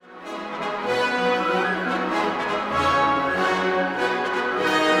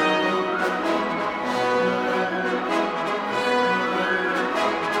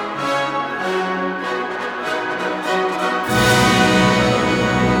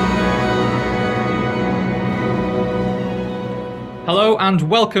Hello and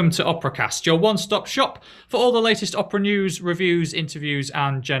welcome to Operacast, your one-stop shop for all the latest opera news, reviews, interviews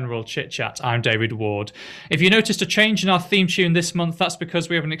and general chit-chat. I'm David Ward. If you noticed a change in our theme tune this month, that's because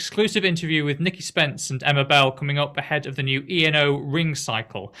we have an exclusive interview with Nikki Spence and Emma Bell coming up ahead of the new E&O Ring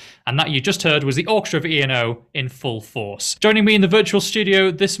Cycle. And that you just heard was the orchestra of E&O in full force. Joining me in the virtual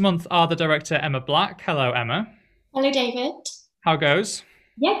studio this month are the director Emma Black. Hello, Emma. Hello, David. How goes?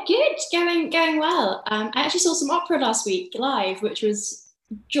 Yeah, good. Going well. I actually saw some opera last week live, which was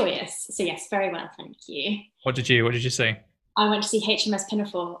joyous. So yes, very well, thank you. What did you see? I went to see HMS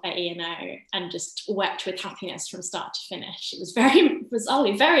Pinafore at E&O and just wept with happiness from start to finish. It was very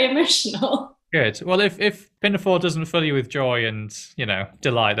bizarrely very emotional. Good. Well, if Pinafore doesn't fill you with joy and,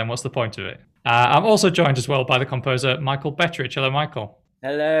 delight, then what's the point of it? I'm also joined as well by the composer Michael Betteridge. Hello, Michael.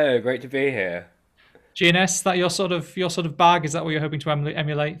 Hello, great to be here. GNS, that your sort of bag? Is that what you're hoping to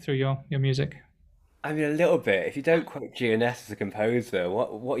emulate through your music? I mean, a little bit. If you don't quote GNS as a composer,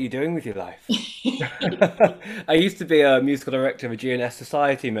 what are you doing with your life? I used to be a musical director of a GNS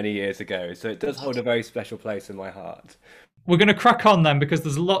society many years ago, so it does hold a very special place in my heart. We're going to crack on then because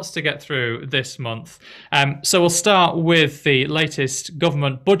there's lots to get through this month. So we'll start with the latest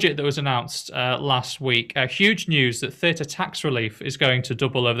government budget that was announced last week. Huge news that theatre tax relief is going to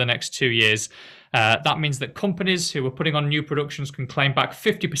double over the next 2 years. That means that companies who are putting on new productions can claim back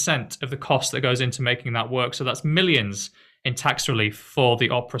 50% of the cost that goes into making that work. So that's millions in tax relief for the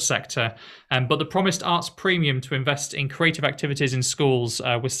opera sector. But the promised arts premium to invest in creative activities in schools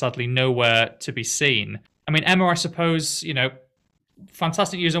was sadly nowhere to be seen. I mean, Emma, I suppose,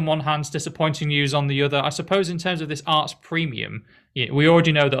 fantastic news on one hand, disappointing news on the other. I suppose in terms of this arts premium, we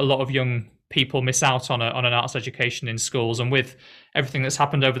already know that a lot of young people miss out on an arts education in schools. And with everything that's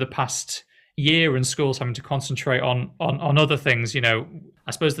happened over the past year and schools having to concentrate on other things,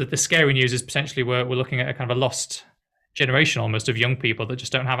 I suppose that the scary news is potentially we're looking at a kind of a lost generation almost of young people that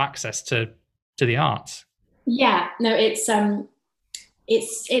just don't have access to the arts. Yeah, no, it's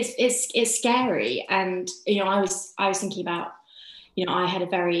scary, and I was thinking about, I had a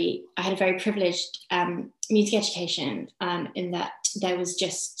very privileged music education, in that there was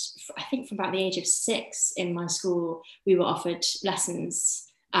just, I think from about the age of 6 in my school we were offered lessons,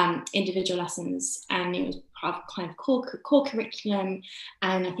 individual lessons, and it was part of kind of core curriculum.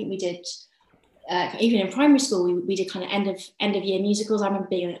 And I think we did, even in primary school, we did kind of end of year musicals. I remember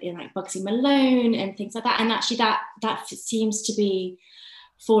being in like Bugsy Malone and things like that. And actually that seems to be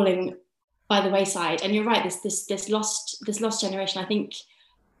falling by the wayside. And you're right, this lost generation. I think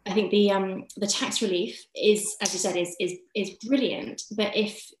the tax relief is, as you said, is brilliant. But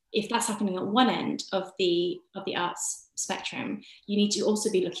if that's happening at one end of the arts spectrum, you need to also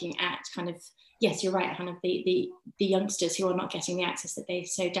be looking at kind of, yes, you're right, kind of the youngsters who are not getting the access that they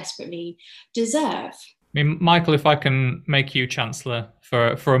so desperately deserve. I mean, Michael, if I can make you chancellor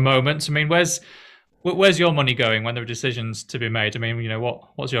for a moment, I mean, where's your money going when there are decisions to be made? I mean,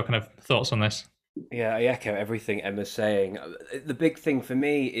 what's your kind of thoughts on this? Yeah, I echo everything Emma's saying. The big thing for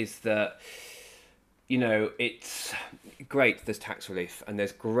me is that, it's great there's tax relief and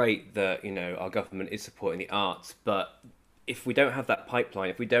there's great that, our government is supporting the arts, but if we don't have that pipeline,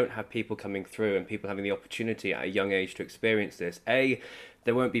 if we don't have people coming through and people having the opportunity at a young age to experience this,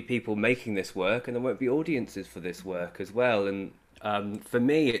 there won't be people making this work and there won't be audiences for this work as well. And for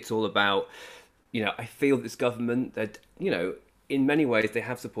me, it's all about, I feel this government that, in many ways they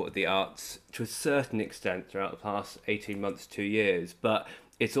have supported the arts to a certain extent throughout the past 18 months, 2 years, but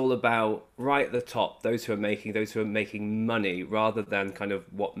it's all about right at the top, those who are making money, rather than kind of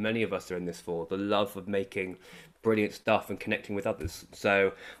what many of us are in this for, the love of making brilliant stuff and connecting with others.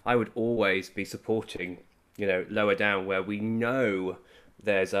 So I would always be supporting, lower down where we know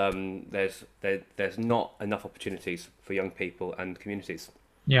there's not enough opportunities for young people and communities.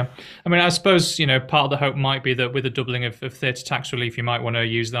 Yeah. I mean, I suppose, part of the hope might be that with the doubling of theatre tax relief, you might want to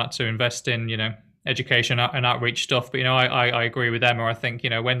use that to invest in, education and outreach stuff. But, I agree with Emma. I think,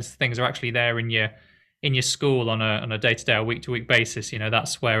 when things are actually there in your school on a day-to-day or week-to-week basis,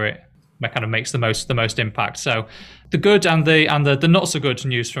 that's where it kind of makes the most impact. So the good and the not so good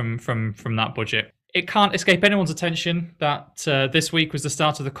news from that budget. It can't escape anyone's attention that this week was the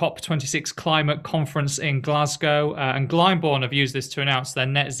start of the COP26 climate conference in Glasgow, and Glyndebourne have used this to announce their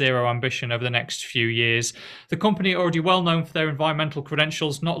net zero ambition over the next few years. The company already well known for their environmental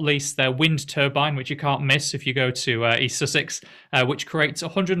credentials, not least their wind turbine, which you can't miss if you go to East Sussex, which creates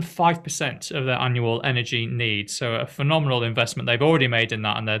 105% of their annual energy needs. So a phenomenal investment they've already made in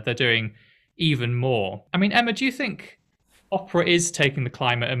that, and they're doing even more. I mean, Emma, do you think opera is taking the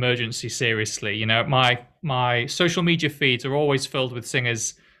climate emergency seriously? My social media feeds are always filled with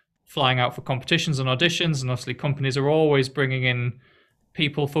singers flying out for competitions and auditions, and obviously companies are always bringing in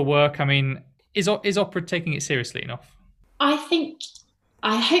people for work. I mean, is opera taking it seriously enough? I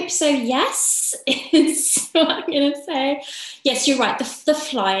hope so, yes, is what I'm going to say. Yes, you're right. The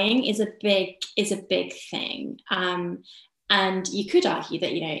flying is a big thing. And you could argue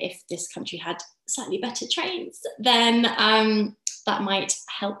that, if this country had slightly better trains, then that might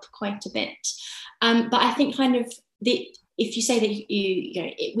help quite a bit. But I think if you say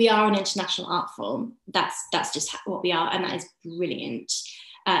that we are an international art form, that's just what we are, and that is brilliant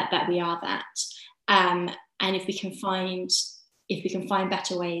that we are that. And if we can find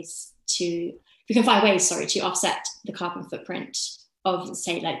better ways to offset the carbon footprint of,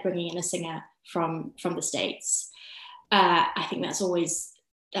 say, like bringing in a singer from the States, I think that's always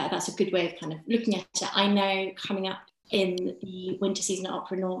that's a good way of kind of looking at it. I know coming up in the winter season at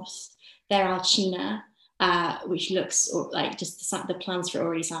Opera North, there are China, which looks like just the plans for it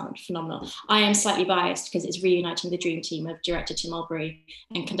already sound phenomenal. I am slightly biased because it's reuniting the dream team of director Tim Albury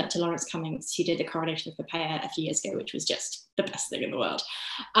and conductor Lawrence Cummings, who did the Coronation of Poppaea a few years ago, which was just the best thing in the world.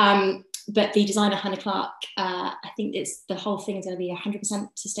 But the designer Hannah Clark, I think the whole thing is going to be 100%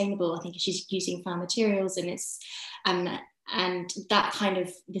 sustainable. I think she's using found materials, and it's and that kind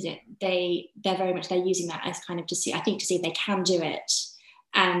of they're very much using that as kind of to see if they can do it,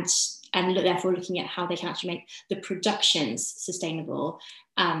 and therefore looking at how they can actually make the productions sustainable,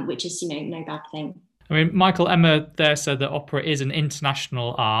 which is no bad thing. I mean, Michael, Emma there said that opera is an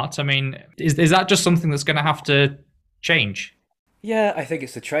international art. I mean, is that just something that's going to have to change? Yeah, I think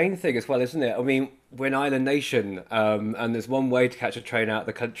it's the train thing as well, isn't it? I mean, we're an island nation, and there's one way to catch a train out of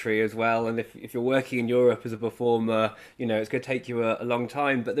the country as well. And if you're working in Europe as a performer, it's going to take you a long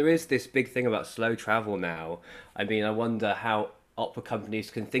time. But there is this big thing about slow travel now. I mean, I wonder how opera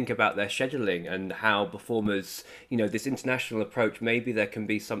companies can think about their scheduling and how performers, this international approach, maybe there can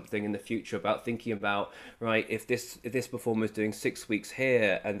be something in the future about thinking about, right, if this performer is doing 6 weeks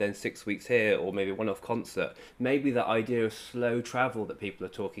here and then 6 weeks here, or maybe one-off concert, maybe the idea of slow travel that people are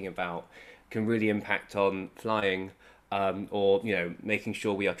talking about can really impact on flying, or making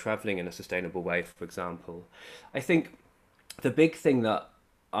sure we are traveling in a sustainable way, for example. I think the big thing that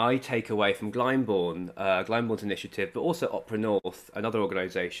I take away from Glyndebourne's initiative, but also Opera North and other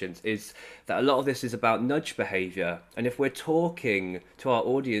organisations, is that a lot of this is about nudge behaviour. And if we're talking to our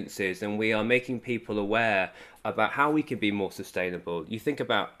audiences and we are making people aware about how we can be more sustainable, you think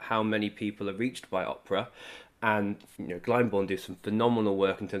about how many people are reached by opera. And Glyndebourne do some phenomenal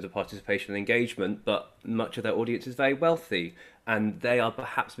work in terms of participation and engagement, but much of their audience is very wealthy, and they are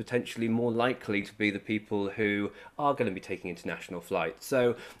perhaps potentially more likely to be the people who are going to be taking international flights.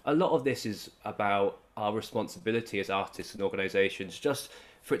 So a lot of this is about our responsibility as artists and organisations, just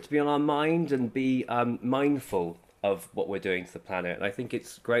for it to be on our mind and be mindful of what we're doing to the planet. And I think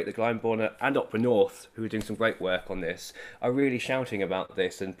it's great that Glyndebourne and Opera North, who are doing some great work on this, are really shouting about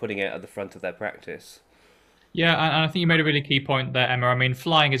this and putting it at the front of their practice. Yeah, and I think you made a really key point there, Emma. I mean,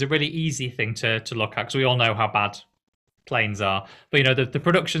 flying is a really easy thing to look at because we all know how bad planes are. But the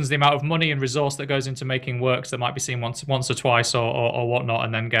productions, the amount of money and resource that goes into making works that might be seen once or twice or whatnot,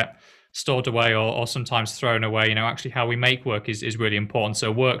 and then get stored away or sometimes thrown away. Actually how we make work is really important. So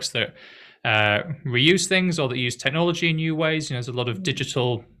works that reuse things or that use technology in new ways. There's a lot of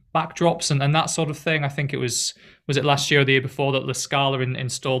digital backdrops and that sort of thing. I think it was it last year or the year before that La Scala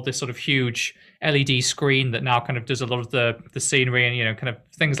installed this sort of huge LED screen that now kind of does a lot of the scenery and kind of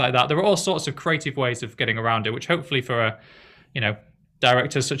things like that. There are all sorts of creative ways of getting around it, which hopefully for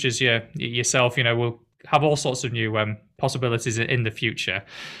directors such as yourself, will have all sorts of new possibilities in the future.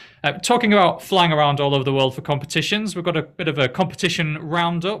 Talking about flying around all over the world for competitions, we've got a bit of a competition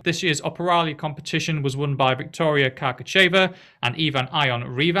roundup. This year's Operalia competition was won by Victoria Karkacheva and Ivan Ion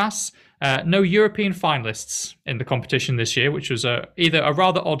Rivas. No European finalists in the competition this year, which was either a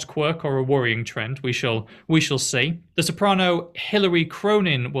rather odd quirk or a worrying trend. We shall see. The soprano Hilary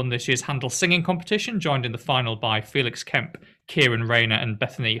Cronin won this year's Handel singing competition, joined in the final by Felix Kemp, Kieran Rayner and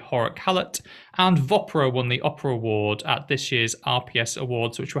Bethany Horrock-Hallett. And Vopra won the Opera Award at this year's RPS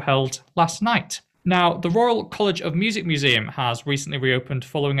Awards, which were held last night. Now, the Royal College of Music Museum has recently reopened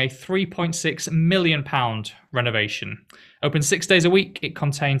following a £3.6 million renovation. Open 6 days a week, it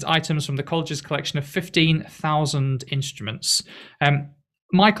contains items from the college's collection of 15,000 instruments.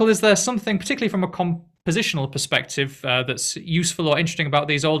 Michael, is there something, particularly from a compositional perspective, that's useful or interesting about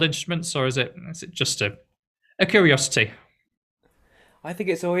these old instruments, or is it just a curiosity? I think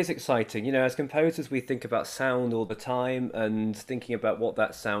it's always exciting. As composers, we think about sound all the time and thinking about what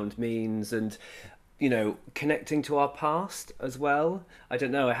that sound means and, connecting to our past as well. I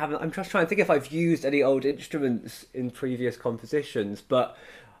don't know. I'm just trying to think if I've used any old instruments in previous compositions, but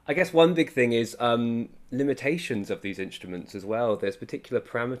I guess one big thing is limitations of these instruments as well. There's particular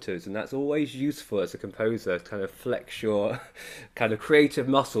parameters, and that's always useful as a composer to kind of flex your kind of creative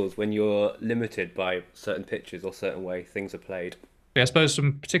muscles when you're limited by certain pitches or certain way things are played. I suppose,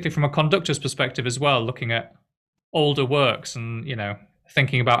 particularly from a conductor's perspective as well, looking at older works and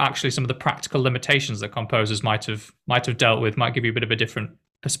thinking about actually some of the practical limitations that composers might have dealt with might give you a bit of a different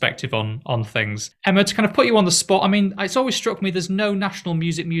perspective on things. Emma, to kind of put you on the spot, I mean, it's always struck me there's no National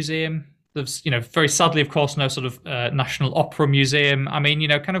Music Museum. There's, very sadly, of course, no sort of National Opera Museum. I mean,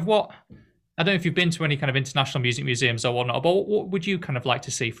 kind of what. I don't know if you've been to any kind of international music museums or whatnot, but what would you kind of like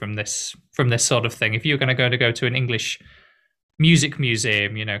to see from this sort of thing? If you're going to go to an English music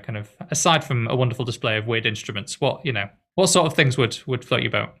museum, kind of aside from a wonderful display of weird instruments, what sort of things would float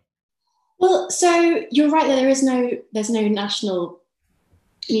your boat? Well, so you're right that there's no national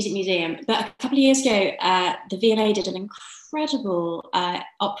music museum, but a couple of years ago, the V&A did an incredible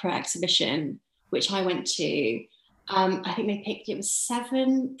opera exhibition, which I went to. I think it was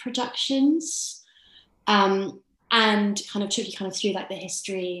 7 productions, and kind of took you kind of through like the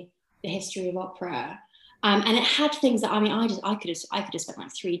history of opera. And it had things that, I mean, I could have spent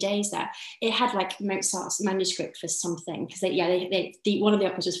like 3 days there. It had like Mozart's manuscript for something, because one of the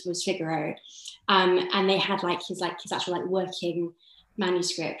operas was Figaro, and they had like his actual like working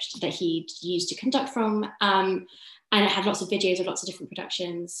manuscript that he'd used to conduct from, and it had lots of videos of lots of different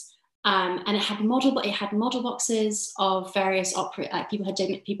productions, and it had model boxes of various opera. Like people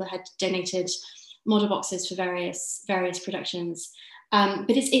had donated model boxes for various productions. But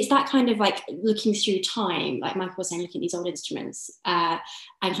it's that kind of like looking through time, like Michael was saying, looking at these old instruments, and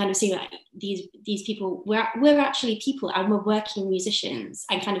kind of seeing like these people, we're actually people, and we're working musicians,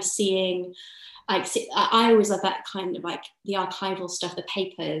 and kind of seeing, like, I always love that kind of like the archival stuff, the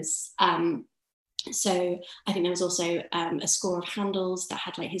papers. So I think there was also a score of Handel's that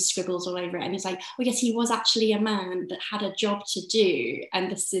had like his scribbles all over it, and it's like, well, yes, he was actually a man that had a job to do, and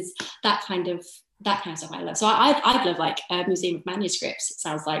this is that kind of stuff I love. So I'd love like a museum of manuscripts. It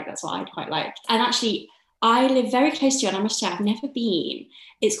sounds like that's what I'd quite like. And actually, I live very close to it, and I must say I've never been.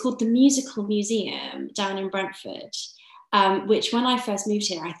 It's called the Musical Museum down in Brentford, which when I first moved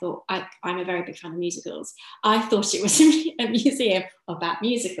here, I thought, I'm a very big fan of musicals. I thought it was a museum about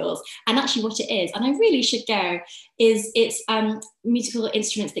musicals. And actually what it is, and I really should go, is it's musical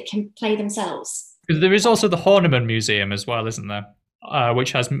instruments that can play themselves. There is also the Horniman Museum as well, isn't there?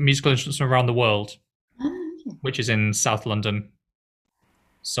 Which has musical instruments from around the world, which is in South London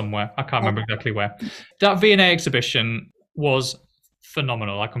somewhere. I can't remember exactly where. That V&A exhibition was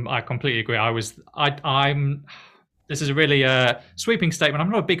phenomenal. I completely agree. I'm. This is a really sweeping statement.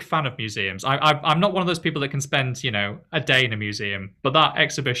 I'm not a big fan of museums. I'm not one of those people that can spend, a day in a museum. But that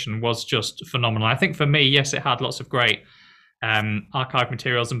exhibition was just phenomenal. I think for me, yes, it had lots of great archive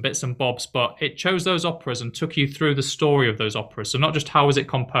materials and bits and bobs, but it chose those operas and took you through the story of those operas. So not just how was it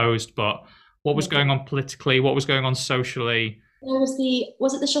composed, but what was going on politically, what was going on socially. There was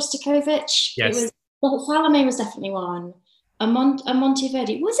was it the Shostakovich? Yes. Salome was definitely one. A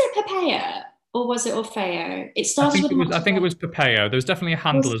Monteverdi. Was it Popea or was it Orfeo? It started I think it was Popeo. There was definitely a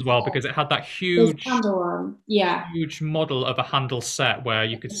Handel as well, because it had that huge one. Yeah. Huge model of a Handel set where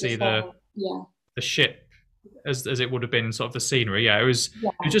you could see the ship as it would have been in sort of the scenery. It was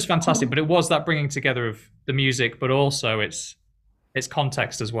just fantastic. But it was that bringing together of the music, but also its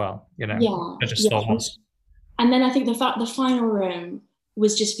context as well. I just thought was. And then I think the final room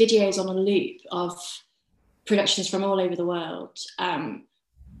was just videos on a loop of productions from all over the world.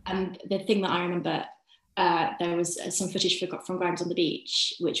 And the thing that I remember, there was some footage from Grimes on the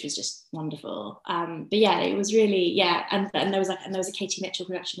Beach, which was just wonderful. But yeah, it was really, and there was a Katie Mitchell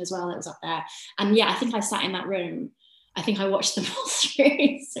production as well that was up there. And yeah, I think I sat in that room. I think I watched them all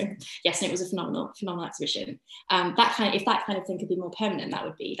through. So yes, and it was a phenomenal exhibition. If that kind of thing could be more permanent,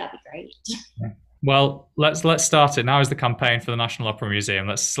 that'd be great. Well, let's start it. Now is the campaign for the National Opera Museum.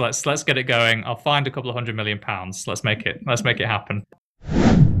 Let's get it going. I'll find a couple of £100 million. Let's make it happen.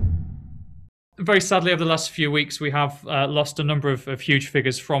 Very sadly, over the last few weeks, we have lost a number of huge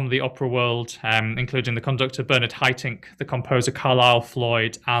figures from the opera world, including the conductor Bernard Haitink, the composer Carlisle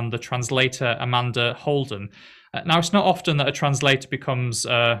Floyd, and the translator Amanda Holden. Now, it's not often that a translator becomes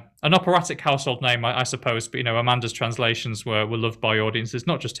an operatic household name, I suppose, but Amanda's translations were loved by audiences,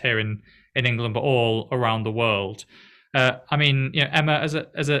 not just here in England, but all around the world. Emma, as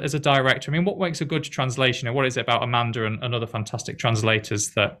a director, what makes a good translation, and what is it about Amanda and other fantastic translators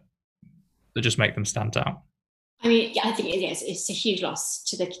that just make them stand out? I think it's a huge loss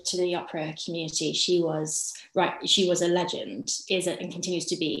to the opera community. She was a legend, and continues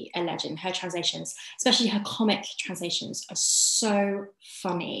to be a legend. Her translations, especially her comic translations, are so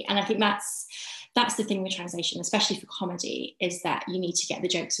funny. And I think that's the thing with translation, especially for comedy, is that you need to get the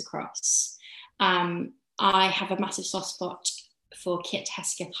jokes across. I have a massive soft spot for Kit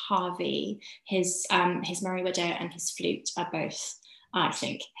Hesketh Harvey. His Merry Widow and his Flute are both, I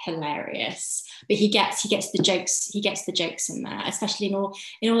think, hilarious. But he gets the jokes. He gets the jokes in there, especially in all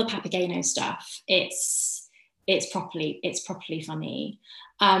the Papageno stuff. It's properly funny.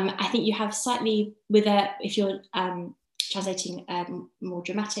 I think you have slightly if you're translating a more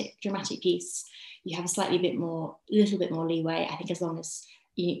dramatic piece, you have a little bit more leeway. I think as long as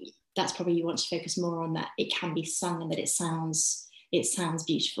that's probably you want to focus more on that it can be sung and that it sounds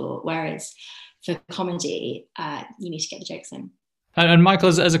beautiful. Whereas for comedy, you need to get the jokes in. And Michael,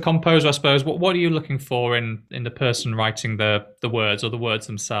 as a composer, I suppose, what are you looking for in the person writing the words or the words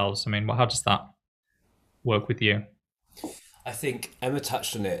themselves? I mean, how does that work with you? I think Emma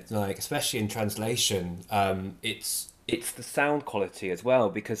touched on it, like especially in translation, it's the sound quality as well,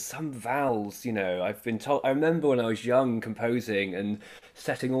 because some vowels, I've been told, I remember when I was young composing and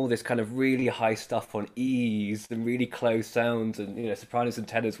setting all this kind of really high stuff on E's and really close sounds, and sopranos and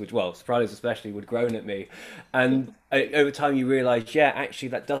tenors sopranos especially would groan at me, and over time you realise, actually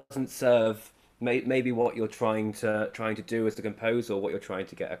that doesn't serve maybe what you're trying to do as a composer, or what you're trying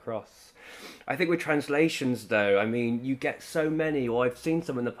to get across. I think with translations though, I mean, you get so many, or I've seen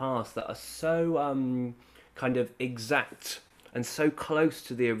some in the past that are so kind of exact and so close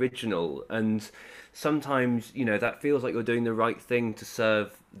to the original, and sometimes that feels like you're doing the right thing to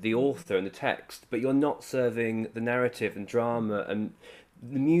serve the author and the text, but you're not serving the narrative and drama, and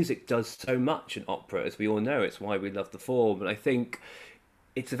the music does so much in opera, as we all know. It's why we love the form, and I think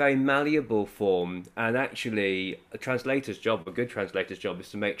it's a very malleable form, and actually a good translator's job is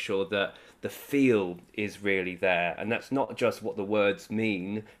to make sure that the feel is really there, and that's not just what the words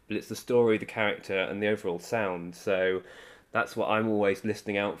mean, but it's the story, the character, and the overall sound. So that's what I'm always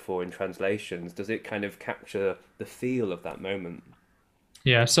listening out for in translations. Does it kind of capture the feel of that moment?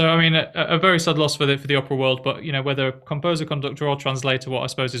 Yeah, so I mean, a very sad loss for the opera world, but whether composer, conductor, or translator, what I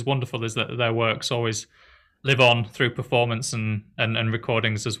suppose is wonderful is that their works always live on through performance and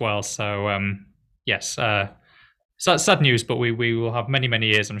recordings as well. So yes, sad news, but we will have many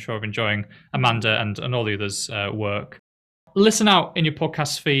years, I'm sure, of enjoying Amanda and all the others' work. Listen out in your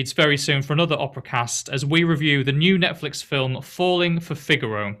podcast feeds very soon for another Operacast as we review the new Netflix film Falling for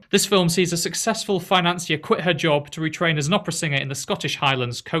Figaro. This film sees a successful financier quit her job to retrain as an opera singer in the Scottish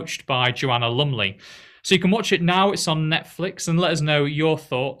Highlands, coached by Joanna Lumley. So you can watch it now. It's on Netflix, and let us know your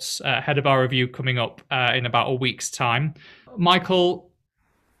thoughts ahead of our review coming up in about a week's time. Michael,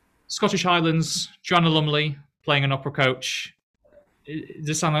 Scottish Highlands, Joanna Lumley playing an opera coach. Does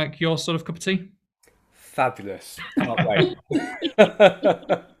this sound like your sort of cup of tea? Fabulous. Can't wait.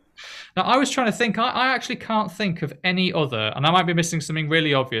 Now, I was trying to think, I actually can't think of any other, and I might be missing something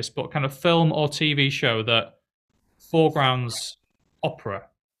really obvious, but kind of film or TV show that foregrounds opera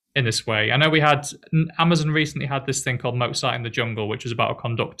in this way. I know Amazon recently had this thing called Mozart in the Jungle, which was about a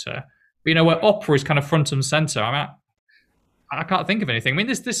conductor. But where opera is kind of front and center. I can't think of anything. I mean,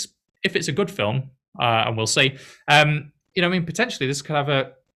 this if it's a good film, and we'll see. Potentially this could have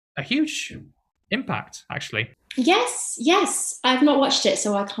a huge impact, actually. Yes. I've not watched it,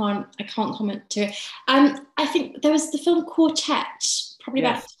 so I can't comment to it. I think there was the film Quartet, probably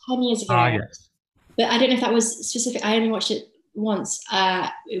about 10 years ago. Yes. But I don't know if that was specific. I only watched it once.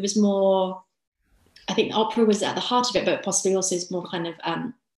 It was more, I think opera was at the heart of it, but possibly also it's more kind of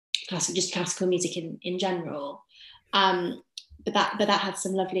classical music in general. But that had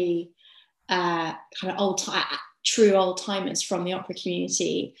some lovely kind of true old timers from the opera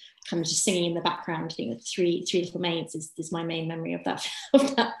community kind of just singing in the background. I think the Three Little Maids is my main memory of that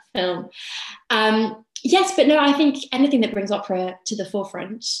film. Yes, but no, I think anything that brings opera to the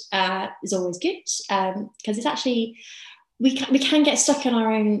forefront is always good, because it's actually we can get stuck in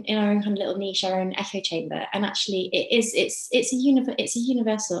our own kind of little niche, our own echo chamber, and actually it's a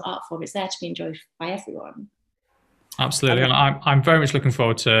universal art form. It's there to be enjoyed by everyone. Absolutely, and I'm very much looking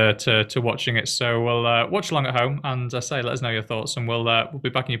forward to watching it. So we'll watch along at home and let us know your thoughts, and we'll be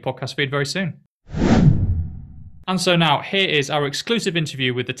back in your podcast feed very soon. And so now, here is our exclusive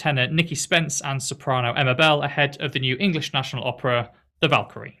interview with the tenor Nikki Spence and soprano Emma Bell ahead of the new English National Opera, The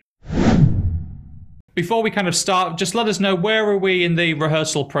Valkyrie. Before we kind of start, just let us know, where are we in the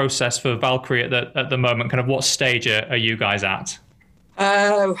rehearsal process for Valkyrie at the moment? Kind of what stage are you guys at?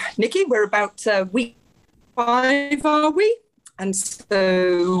 Nikki, we're about week 5, are we? And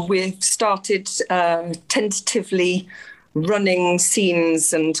so we've started tentatively running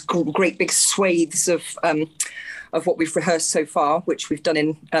scenes and great big swathes of of what we've rehearsed so far, which we've done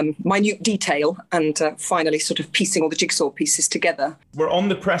in minute detail, and finally sort of piecing all the jigsaw pieces together. We're on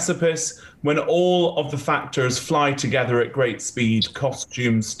the precipice when all of the factors fly together at great speed: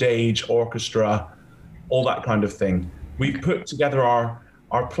 costume, stage, orchestra, all that kind of thing. We've put together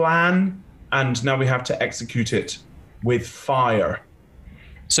our plan, and now we have to execute it with fire.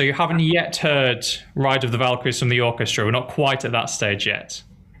 So you haven't yet heard Ride of the Valkyries from the orchestra. We're not quite at that stage yet.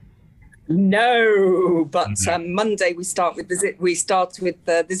 No, but Monday we start with the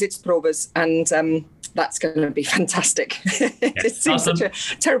Sitzprobes, and that's going to be fantastic. It seems such a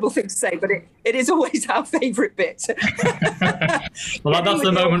terrible thing to say, but it is always our favourite bit. Well, that's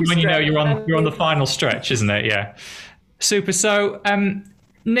the moment when you know you're on the final stretch, isn't it? Yeah. Super. So,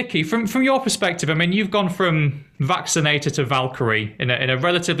 Nikki, from your perspective, I mean, you've gone from vaccinator to Valkyrie in a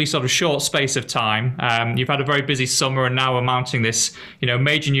relatively sort of short space of time. You've had a very busy summer, and now we're mounting this,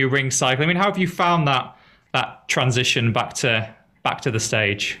 major new ring cycle. I mean, how have you found that transition back to the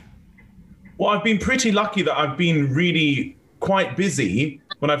stage? Well, I've been pretty lucky that I've been really quite busy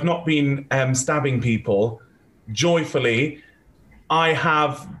when I've not been stabbing people joyfully. I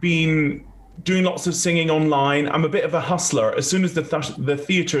have been doing lots of singing online. I'm a bit of a hustler. As soon as the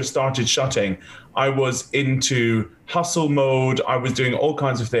theatre started shutting, I was into hustle mode. I was doing all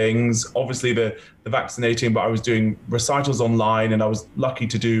kinds of things. Obviously the vaccinating, but I was doing recitals online, and I was lucky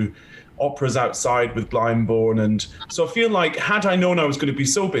to do operas outside with Glyndebourne. And so I feel like had I known I was going to be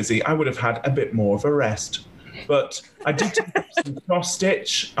so busy, I would have had a bit more of a rest. But I did some cross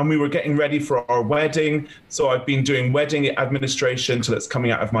stitch, and we were getting ready for our wedding. So I've been doing wedding administration till it's coming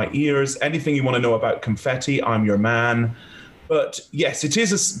out of my ears. Anything you want to know about confetti, I'm your man. But yes, it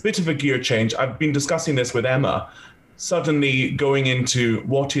is a bit of a gear change. I've been discussing this with Emma. Suddenly going into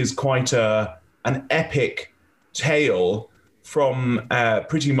what is quite an epic tale from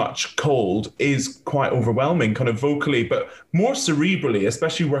pretty much cold is quite overwhelming, kind of vocally, but more cerebrally,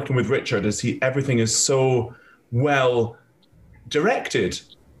 especially working with Richard, as everything is so well directed.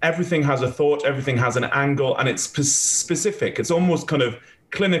 Everything has a thought, everything has an angle, and it's specific. It's almost kind of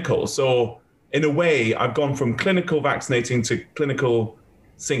clinical. So in a way, I've gone from clinical vaccinating to clinical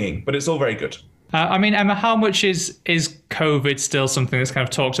singing, but it's all very good. I mean, Emma, how much is COVID still something that's kind of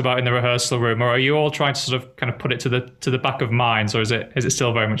talked about in the rehearsal room, or are you all trying to sort of kind of put it to the back of minds, or is it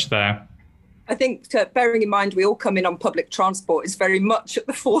still very much there? I think bearing in mind we all come in on public transport is very much at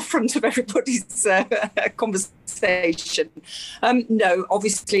the forefront of everybody's conversation. No,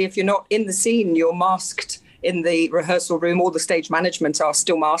 obviously, if you're not in the scene, you're masked in the rehearsal room. All the stage management are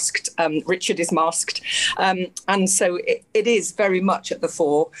still masked. Richard is masked. And so it is very much at the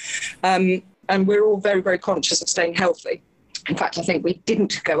fore. And we're all very, very conscious of staying healthy. In fact, I think we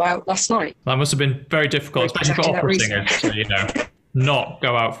didn't go out last night. That must have been very difficult, especially for opera singers, to, not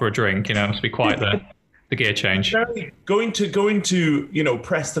go out for a drink. It must be quite the gear change. Going to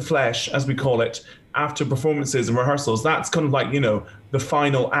press the flesh, as we call it, after performances and rehearsals, that's kind of like, the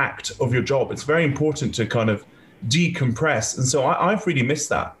final act of your job. It's very important to kind of decompress. And so I've really missed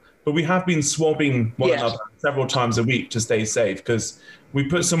that. But we have been swabbing one another several times a week to stay safe, because we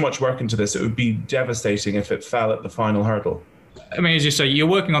put so much work into this. It would be devastating if it fell at the final hurdle. I mean, as you say, you're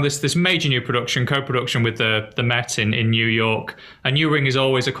working on this major new production, co-production with the Met in New York. A new ring is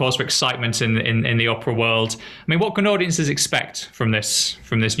always a cause for excitement in the opera world. I mean, what can audiences expect from this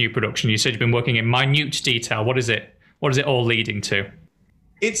new production? You said you've been working in minute detail. What is it all leading to?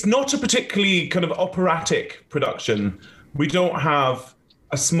 It's not a particularly kind of operatic production. We don't have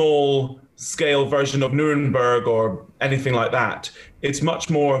a small scale version of Nuremberg or anything like that. It's much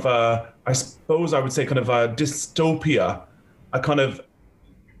more of I suppose I would say kind of a dystopia, a kind of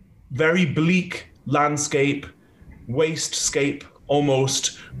very bleak landscape, wastescape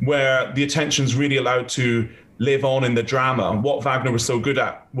almost, where the attention's really allowed to live on in the drama. And what Wagner was so good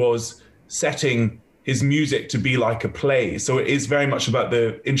at was setting his music to be like a play. So it is very much about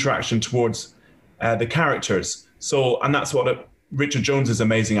the interaction towards the characters. So, and that's what Richard Jones is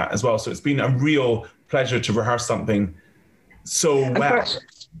amazing at as well. So it's been a real pleasure to rehearse something so well.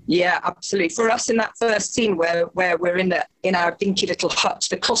 Yeah, absolutely. For us in that first scene where we're in our dinky little hut,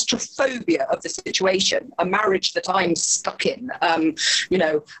 the claustrophobia of the situation, a marriage that I'm stuck in,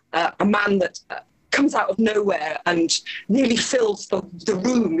 a man that comes out of nowhere and nearly fills the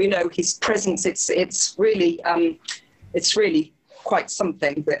room, his presence, it's really quite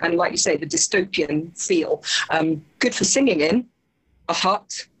something. And like you say, the dystopian feel, good for singing in a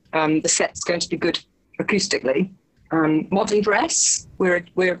hut. The set's going to be good acoustically. Modern dress,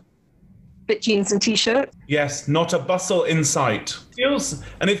 we're bit jeans and t-shirt. Yes, not a bustle in sight.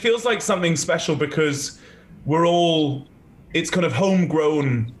 It feels like something special because we're all it's kind of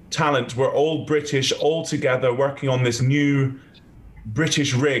homegrown talent. We're all British, all together, working on this new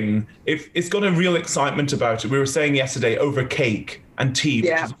British ring. It's got a real excitement about it. We were saying yesterday over cake and tea,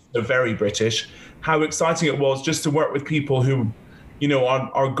 which is also very British, how exciting it was just to work with people who, you know,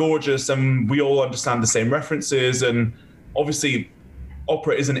 are gorgeous, and we all understand the same references. And obviously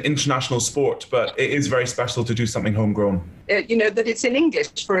opera is an international sport, but it is very special to do something homegrown. You know, that it's in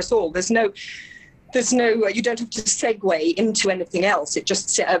English for us all. There's no, you don't have to segue into anything else. It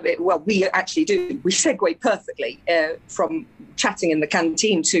just, well, we actually do. We segue perfectly from chatting in the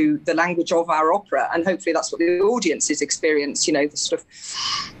canteen to the language of our opera. And hopefully that's what the audiences experience. You know, the sort of,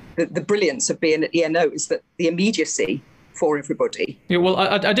 the brilliance of being at ENO is that the immediacy for everybody. Yeah, well,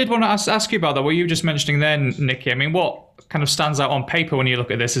 I did want to ask you about that. What you were just mentioning then, Nikki. I mean, what kind of stands out on paper when you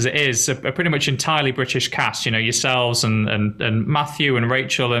look at this is it is a pretty much entirely British cast, you know, yourselves and Matthew and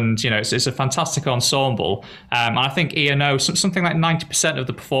Rachel, and, you know, it's a fantastic ensemble. And I think ENO, something like 90% of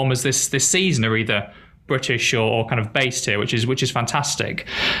the performers this season are either British or kind of based here, which is fantastic.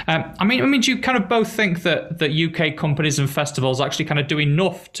 I mean, do you kind of both think that UK companies and festivals actually kind of do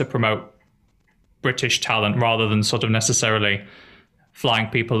enough to promote British talent rather than sort of necessarily flying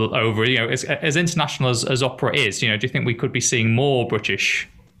people over, you know, as international as opera is, you know, do you think we could be seeing more British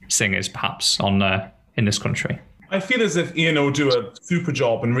singers perhaps on in this country? I feel as if ENO do a super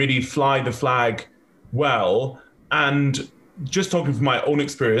job and really fly the flag well. And just talking from my own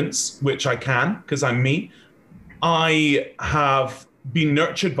experience, which I can, because I'm me, I have been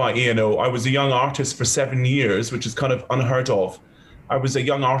nurtured by ENO. I was a young artist for 7 years, which is kind of unheard of. I was a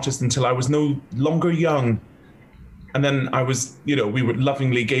young artist until I was no longer young. And then I was, you know, we would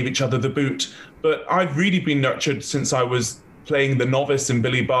lovingly gave each other the boot. But I've really been nurtured since I was playing the novice in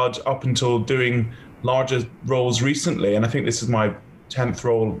Billy Budd up until doing larger roles recently. And I think this is my 10th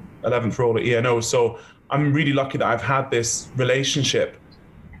role, 11th role at ENO. So I'm really lucky that I've had this relationship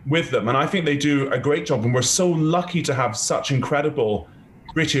with them. And I think they do a great job. And we're so lucky to have such incredible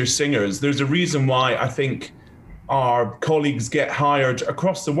British singers. There's a reason why I think our colleagues get hired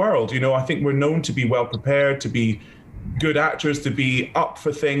across the world. You know, I think we're known to be well prepared, to be good actors, to be up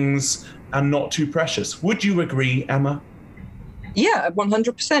for things and not too precious. Would you agree, Emma? Yeah,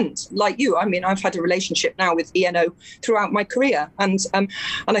 100%. Like you, I mean, I've had a relationship now with ENO throughout my career, and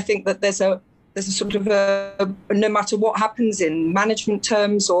I think that there's a sort of no matter what happens in management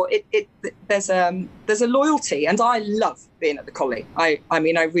terms, or there's a loyalty, and I love being at the Collie. I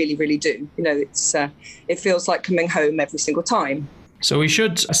mean, I really, really do. You know, it feels like coming home every single time. So we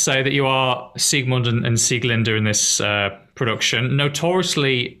should say that you are Siegmund and Sieglinde in this production,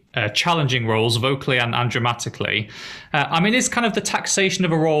 notoriously challenging roles vocally and dramatically. I mean, is kind of the taxation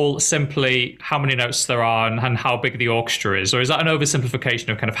of a role simply how many notes there are and how big the orchestra is? Or is that an oversimplification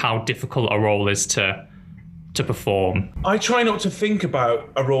of kind of how difficult a role is to perform? I try not to think about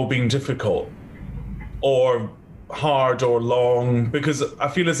a role being difficult or hard or long, because I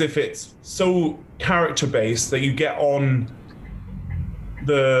feel as if it's so character-based that you get on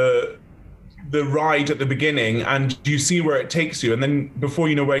the ride at the beginning and you see where it takes you, and then before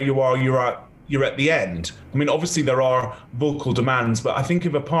you know where you are, you're at the end. I mean, obviously there are vocal demands, but I think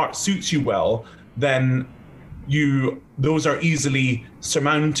if a part suits you well, then those are easily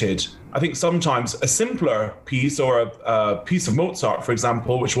surmounted. I think sometimes a simpler piece or a piece of Mozart, for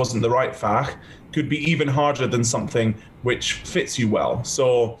example, which wasn't the right Fach, could be even harder than something which fits you well.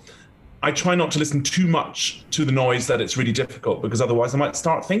 So I try not to listen too much to the noise that it's really difficult, because otherwise I might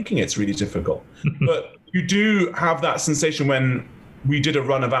start thinking it's really difficult. But you do have that sensation when we did a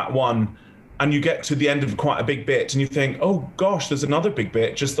run of Act 1 and you get to the end of quite a big bit and you think, oh gosh, there's another big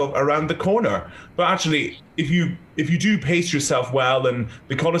bit just around the corner. But actually, if you do pace yourself well, and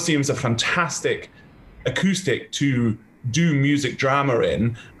the Colosseum's a fantastic acoustic to do music drama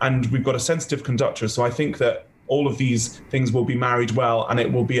in, and we've got a sensitive conductor, so I think that all of these things will be married well, and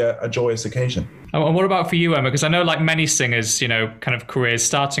it will be a joyous occasion. And what about for you, Emma? Because I know, like many singers, you know, kind of careers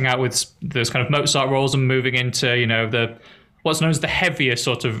starting out with those kind of Mozart roles and moving into, you know, what's known as the heavier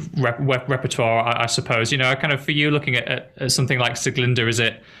sort of repertoire, I suppose. You know, kind of for you looking at something like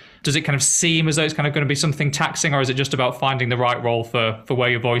Sieglinde, does it kind of seem as though it's kind of going to be something taxing, or is it just about finding the right role for where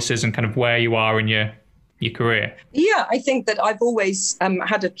your voice is and kind of where you are in your career? Yeah, I think that I've always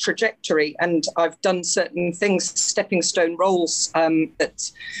had a trajectory, and I've done certain things, stepping stone roles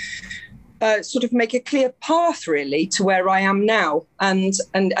that sort of make a clear path really to where I am now. And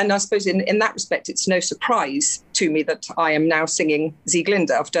I suppose in that respect, it's no surprise to me that I am now singing Sieglinde.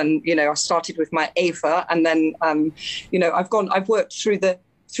 I've done, you know, I started with my Eva, and then, you know, I've worked through the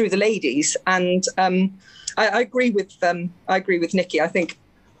ladies, and I agree with Nikki. I think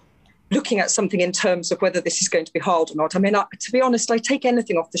looking at something in terms of whether this is going to be hard or not. I mean, to be honest, I take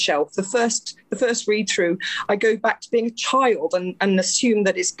anything off the shelf. The first read through, I go back to being a child and assume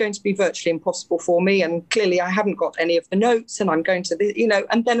that it's going to be virtually impossible for me. And clearly I haven't got any of the notes, and I'm going to,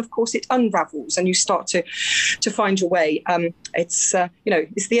 and then of course it unravels and you start to find your way. It's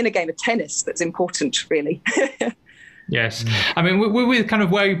it's the inner game of tennis that's important, really. Yes. I mean, with kind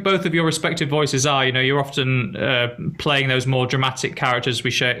of where both of your respective voices are, you're often playing those more dramatic characters,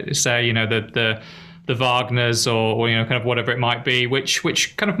 we say, the Wagners or kind of whatever it might be,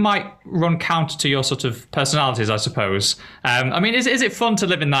 which kind of might run counter to your sort of personalities, I suppose. I mean, is it fun to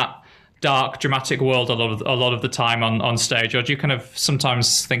live in that dark, dramatic world a lot of the time on stage, or do you kind of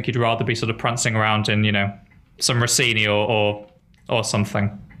sometimes think you'd rather be sort of prancing around in, some Rossini or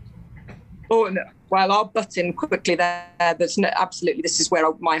something? Oh, no. Well, I'll butt in quickly there. There's absolutely, this is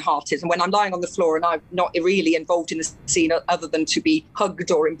where my heart is. And when I'm lying on the floor and I'm not really involved in the scene other than to be hugged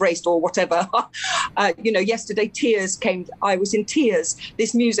or embraced or whatever, yesterday tears came. I was in tears.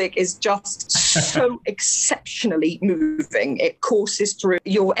 This music is just so exceptionally moving. It courses through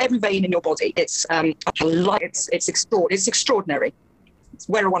every vein in your body. It's extraordinary. It's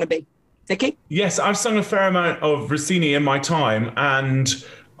where I want to be. Vicky? Yes, I've sung a fair amount of Rossini in my time, and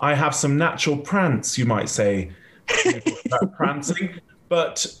I have some natural prance, you might say, about prancing.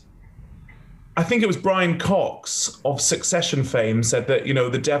 But I think it was Brian Cox of Succession fame said that,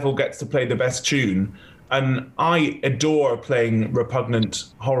 the devil gets to play the best tune. And I adore playing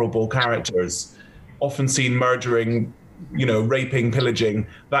repugnant, horrible characters, often seen murdering, raping, pillaging,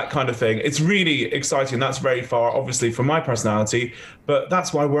 that kind of thing. It's really exciting. That's very far, obviously, from my personality. But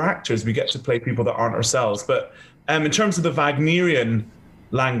that's why we're actors. We get to play people that aren't ourselves. But in terms of the Wagnerian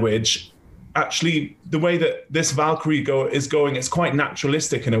language, actually the way that this Valkyrie is going, it's quite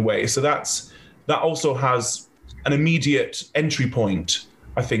naturalistic in a way, so that also has an immediate entry point.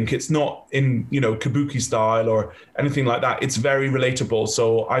 I think it's not in kabuki style or anything like that. It's very relatable,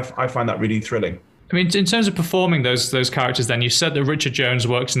 so I find that really thrilling. I mean, in terms of performing those characters, then you said that Richard Jones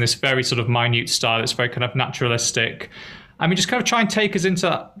works in this very sort of minute style. It's very kind of naturalistic. I mean, just kind of try and take us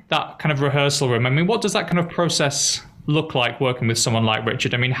into that kind of rehearsal room. I mean, what does that kind of process look like working with someone like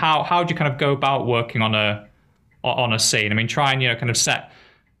Richard? I mean, how do you kind of go about working on a scene? I mean, try and kind of set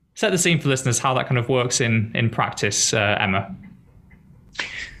the scene for listeners how that kind of works in practice, Emma.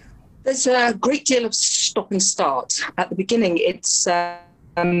 There's a great deal of stop and start at the beginning. It's I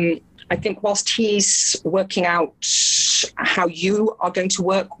think whilst he's working out how you are going to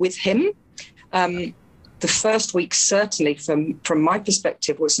work with him, the first week certainly from my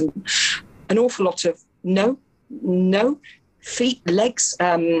perspective was an awful lot of no, feet, legs,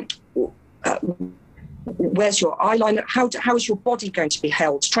 where's your eyeliner, how is your body going to be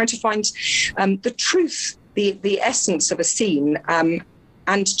held, trying to find the truth, the essence of a scene,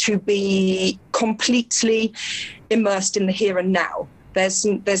 and to be completely immersed in the here and now.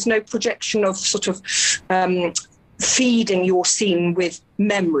 There's no projection of sort of feeding your scene with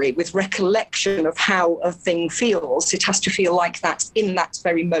memory, with recollection of how a thing feels. It has to feel like that in that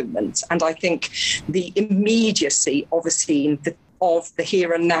very moment. And I think the immediacy of a scene, of the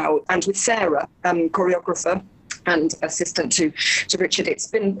here and now, and with Sarah, choreographer and assistant to Richard, it's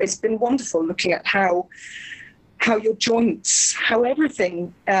been wonderful looking at how your joints, how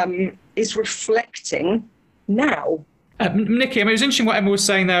everything is reflecting now. Nikki, I mean, it was interesting what Emma was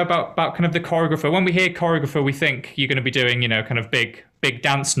saying there about kind of the choreographer. When we hear choreographer, we think you're going to be doing, kind of big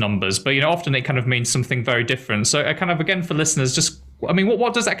dance numbers, but, often it kind of means something very different. So kind of, again, for listeners, just, I mean,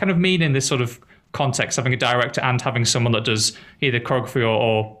 what does that kind of mean in this sort of context, having a director and having someone that does either choreography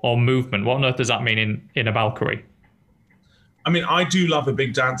or movement? What on earth does that mean in a Valkyrie? I mean, I do love a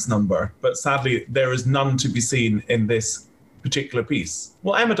big dance number, but sadly, there is none to be seen in this particular piece.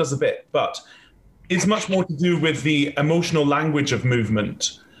 Well, Emma does a bit, but it's much more to do with the emotional language of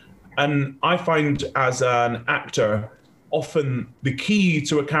movement. And I find as an actor, often the key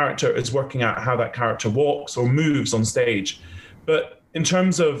to a character is working out how that character walks or moves on stage. But in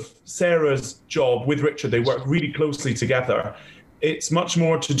terms of Sarah's job with Richard, they work really closely together. It's much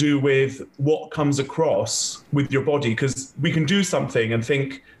more to do with what comes across with your body, because we can do something and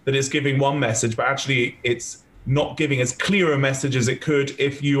think that it's giving one message, but actually it's not giving as clear a message as it could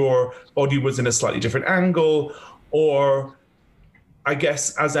if your body was in a slightly different angle, or I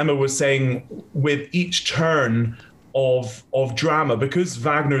guess, as Emma was saying, with each turn of drama, because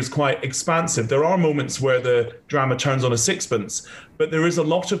Wagner is quite expansive, there are moments where the drama turns on a sixpence, but there is a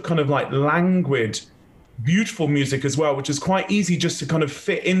lot of kind of like languid, beautiful music as well, which is quite easy just to kind of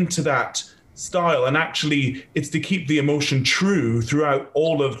fit into that style. And actually, it's to keep the emotion true throughout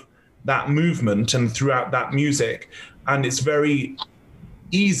all of that movement and throughout that music. And it's very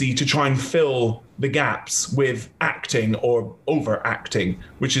easy to try and fill the gaps with acting or overacting,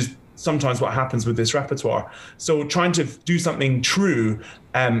 which is sometimes what happens with this repertoire. So trying to do something true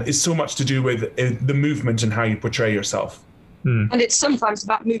is so much to do with the movement and how you portray yourself. And it's sometimes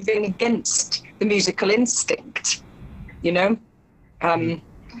about moving against the musical instinct, you know?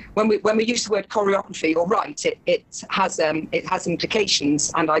 When we use the word choreography, you're right, it has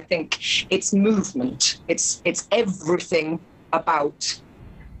implications, and I think it's movement. It's everything about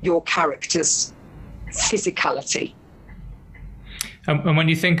your character's physicality. And when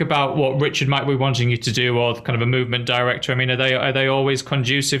you think about what Richard might be wanting you to do, or kind of a movement director, I mean, are they always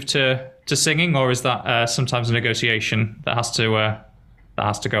conducive to singing, or is that sometimes a negotiation that has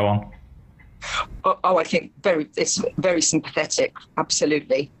to go on? Oh, I think it's very sympathetic.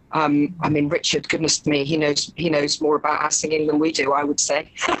 Absolutely. I mean, Richard, goodness me, he knows more about our singing than we do, I would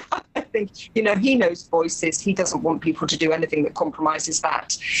say. I think, he knows voices. He doesn't want people to do anything that compromises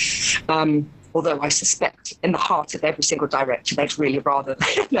that. Although I suspect in the heart of every single director, they'd really rather,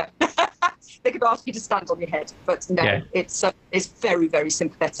 they could ask you to stand on your head, but no, yeah. It's very, very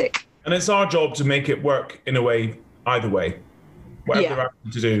sympathetic. And it's our job to make it work in a way, either way, whatever they're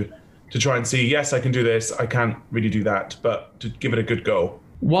asking to do, to try and see, yes, I can do this, I can't really do that, but to give it a good go.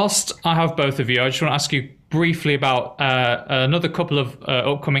 Whilst I have both of you, I just want to ask you briefly about another couple of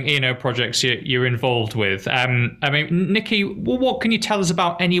upcoming E&O projects you're involved with. I mean, Nikki, what can you tell us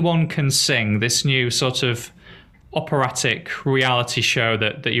about Anyone Can Sing, this new sort of operatic reality show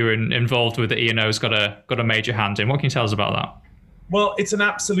that you're involved with, that E&O's got a major hand in? What can you tell us about that? Well, it's an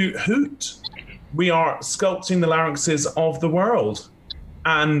absolute hoot. We are sculpting the larynxes of the world.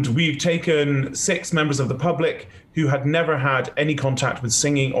 And we've taken 6 members of the public who had never had any contact with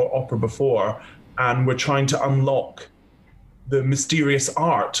singing or opera before, and we're trying to unlock the mysterious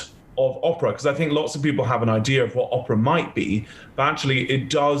art of opera, because I think lots of people have an idea of what opera might be, but actually it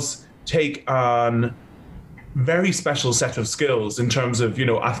does take a very special set of skills in terms of,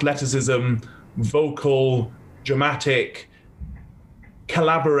 athleticism, vocal, dramatic,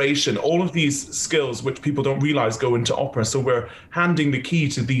 collaboration, all of these skills which people don't realize go into opera. So we're handing the key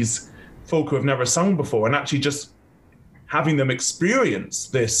to these folk who have never sung before, and actually just having them experience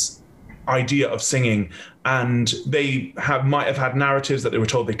this idea of singing. And they might have had narratives that they were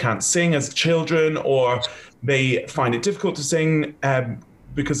told they can't sing as children, or they find it difficult to sing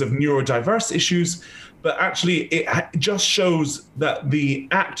because of neurodiverse issues. But actually, it just shows that the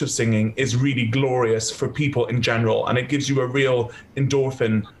act of singing is really glorious for people in general, and it gives you a real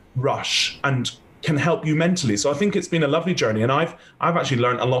endorphin rush and can help you mentally. So I think it's been a lovely journey, and I've actually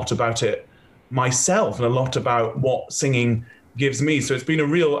learned a lot about it myself, and a lot about what singing gives me. So it's been a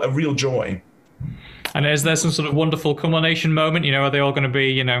real joy. And is there some sort of wonderful culmination moment? Are they all going to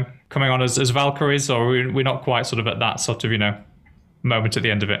be, coming on as Valkyries, or we're not quite sort of at that sort of, moment at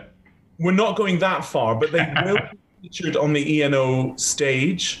the end of it? We're not going that far, but they will be featured on the E&O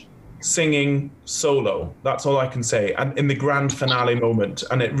stage singing solo. That's all I can say. And in the grand finale moment.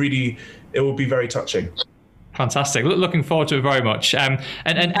 And it will be very touching. Fantastic. Looking forward to it very much. And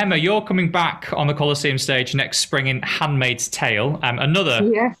Emma, you're coming back on the Coliseum stage next spring in Handmaid's Tale,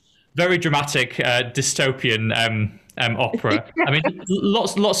 another very dramatic dystopian opera. I mean,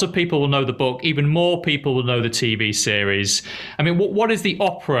 lots of people will know the book. Even more people will know the TV series. I mean, what is the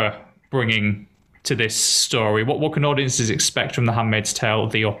opera bringing to this story? What can audiences expect from The Handmaid's Tale,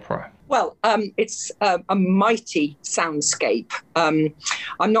 the opera? Well, it's a mighty soundscape.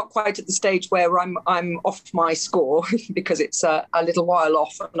 I'm not quite at the stage where I'm off my score because it's a little while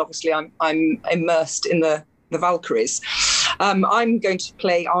off, and obviously I'm immersed in the Valkyries. I'm going to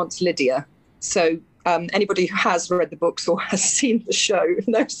play Aunt Lydia. So anybody who has read the books or has seen the show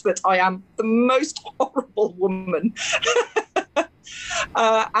knows that I am the most horrible woman.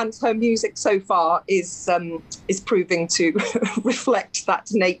 And her music so far is proving to reflect that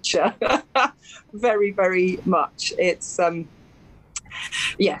nature very, very much. It's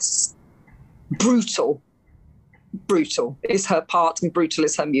yes, brutal is her part and brutal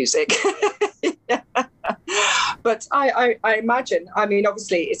is her music. But I imagine, I mean,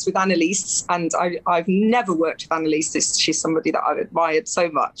 obviously it's with Annalise, and I've never worked with Annalise. She's somebody that I've admired so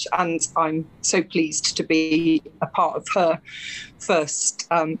much, and I'm so pleased to be a part of her first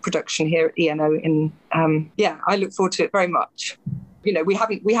production here at E&O. I look forward to it very much. We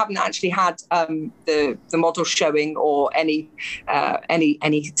haven't actually had the model showing or any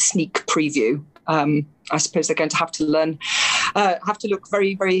sneak preview. I suppose they're going to have to look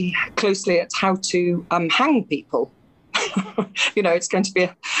very, very closely at how to hang people. It's going to be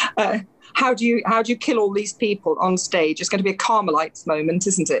how do you kill all these people on stage? It's going to be a Carmelites moment,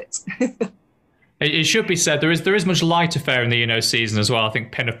 isn't it? It should be said there is much lighter fare in the season as well. I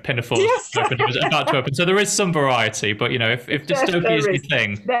think Pinafore Yes. is about to open, so there is some variety. But if dystopia is your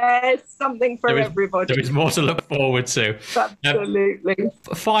thing, there's something for everybody. There is more to look forward to. Absolutely.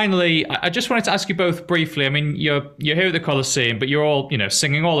 Finally, I just wanted to ask you both briefly. I mean, you're here at the Colosseum, but you're all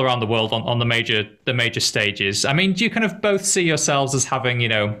singing all around the world on the major stages. I mean, do you kind of both see yourselves as having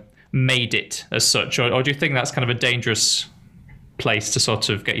made it as such, or do you think that's kind of a dangerous place to sort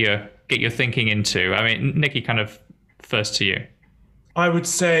of get your thinking into? I mean, Nikki, kind of first to you. I would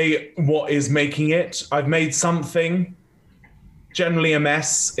say, what is making it? I've made something, generally a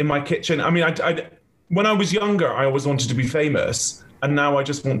mess in my kitchen. I mean, when I was younger, I always wanted to be famous, and now I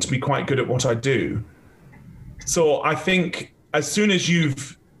just want to be quite good at what I do. So I think as soon as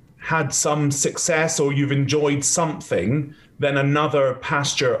you've had some success or you've enjoyed something, then another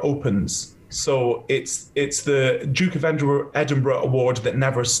pasture opens. So it's the Duke of Edinburgh Award that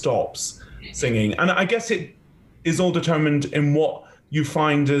never stops singing. And I guess it is all determined in what you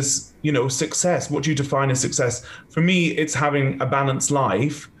find as, success. What do you define as success? For me, it's having a balanced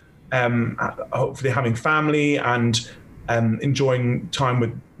life, hopefully having family and enjoying time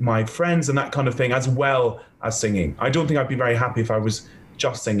with my friends and that kind of thing, as well as singing. I don't think I'd be very happy if I was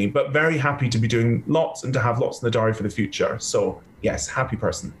just singing, but very happy to be doing lots and to have lots in the diary for the future. So yes, happy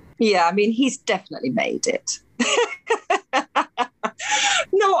person. Yeah, I mean, he's definitely made it.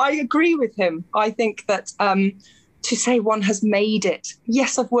 No, I agree with him. I think that to say one has made it.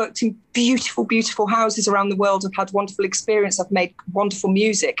 Yes, I've worked in beautiful, beautiful houses around the world. I've had wonderful experience. I've made wonderful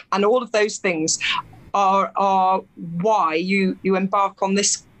music. And all of those things are why you embark on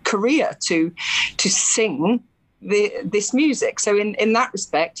this career to sing this music. So in that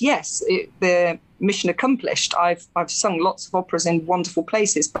respect, yes, the mission accomplished. I've sung lots of operas in wonderful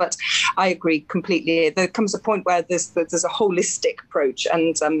places, but I agree completely. There comes a point where there's a holistic approach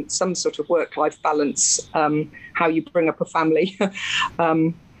and some sort of work-life balance, how you bring up a family.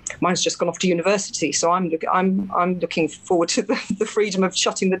 Mine's just gone off to university, so I'm looking forward to the freedom of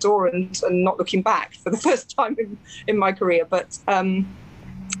shutting the door and not looking back for the first time in my career. But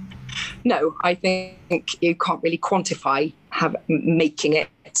no, I think you can't really quantify making it.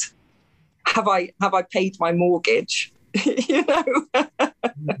 Have I paid my mortgage?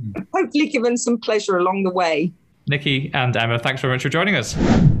 Hopefully given some pleasure along the way. Nikki and Emma, thanks very much for joining us.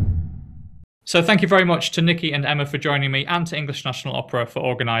 So thank you very much to Nikki and Emma for joining me, and to English National Opera for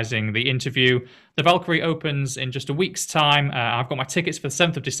organising the interview. The Valkyrie opens in just a week's time. I've got my tickets for the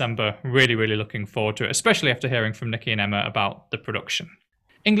 7th of December. Really, really looking forward to it, especially after hearing from Nikki and Emma about the production.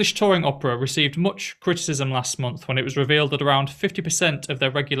 English touring opera received much criticism last month when it was revealed that around 50% of their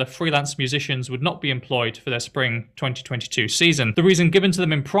regular freelance musicians would not be employed for their spring 2022 season. The reason given to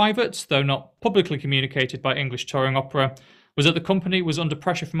them in private, though not publicly communicated by English touring opera, was that the company was under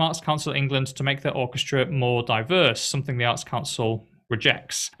pressure from Arts Council England to make their orchestra more diverse, something the Arts Council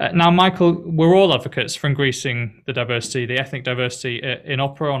rejects. Now, Michael, we're all advocates for increasing the diversity, the ethnic diversity in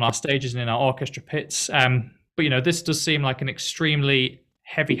opera on our stages and in our orchestra pits. But, this does seem like an extremely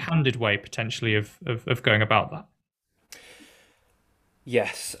heavy-handed way, potentially, of going about that.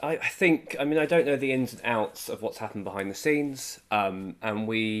 Yes, I think, I don't know the ins and outs of what's happened behind the scenes. And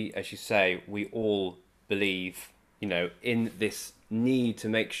we, as you say, we all believe, in this need to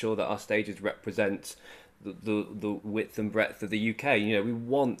make sure that our stages represent the width and breadth of the UK. We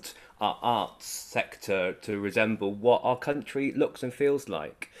want our arts sector to resemble what our country looks and feels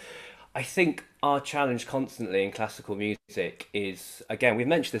like. I think our challenge constantly in classical music is, again, we've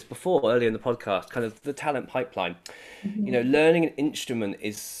mentioned this before earlier in the podcast, kind of the talent pipeline. Mm-hmm. Learning an instrument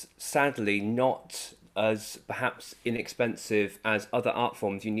is sadly not as perhaps inexpensive as other art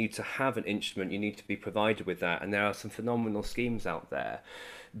forms. You need to have an instrument, you need to be provided with that, and there are some phenomenal schemes out there.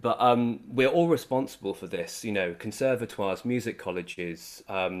 But we're all responsible for this, conservatoires, music colleges,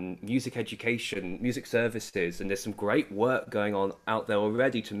 music education, music services, and there's some great work going on out there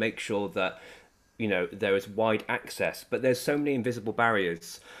already to make sure that, there is wide access, but there's so many invisible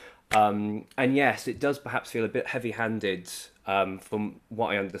barriers. And yes, it does perhaps feel a bit heavy-handed from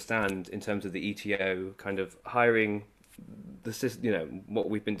what I understand in terms of the ETO kind of hiring the system, what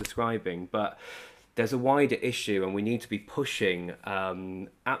we've been describing, but there's a wider issue, and we need to be pushing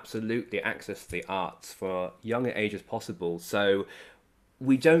absolutely access to the arts for young age as possible, so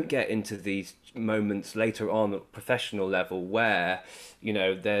we don't get into these moments later on at professional level where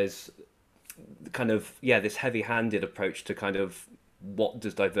there's kind of this heavy-handed approach to kind of what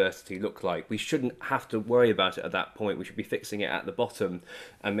does diversity look like. We shouldn't have to worry about it at that point. We should be fixing it at the bottom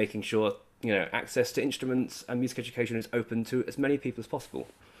and making sure access to instruments and music education is open to as many people as possible.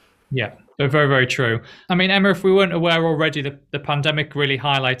 Yeah, very, very true. I mean, Emma, if we weren't aware already, the pandemic really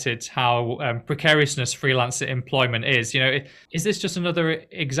highlighted how precariousness freelance employment is. Is this just another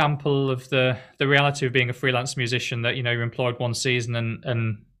example of the reality of being a freelance musician, that, you're employed one season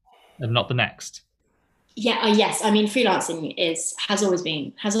and not the next? Yeah, yes. I mean, freelancing has always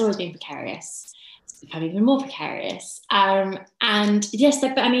been precarious. It's become even more precarious. And yes,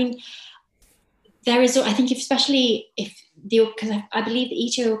 but I mean, there is. I think, especially if because I believe the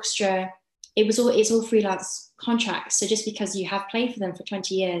ETA Orchestra, it's all freelance contracts. So just because you have played for them for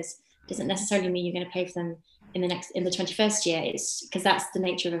 20 years doesn't necessarily mean you're going to play for them in the 21st year. It's because that's the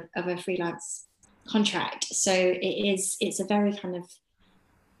nature of a freelance contract. So it's a very kind of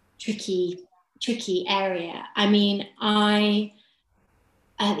tricky area. I mean, the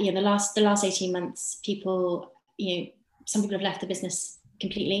last 18 months, people, some people have left the business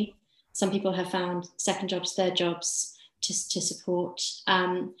completely. Some people have found second jobs, third jobs to support,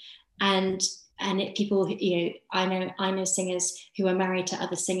 people, I know singers who are married to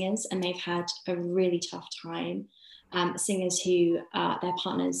other singers and they've had a really tough time. Singers who their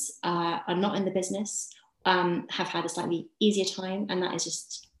partners are not in the business have had a slightly easier time, and that's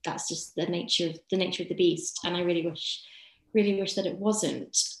just the nature of the beast. And I really wish that it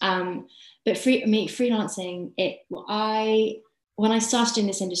wasn't. But freelancing, when I started in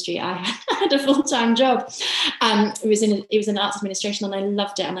this industry, I had a full-time job. It was in arts administration, and I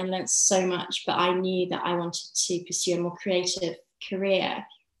loved it, and I learned so much. But I knew that I wanted to pursue a more creative career.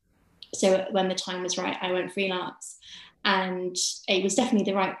 So when the time was right, I went freelance, and it was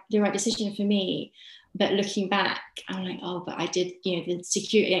definitely the right decision for me. But looking back, I'm like, oh, but I did, the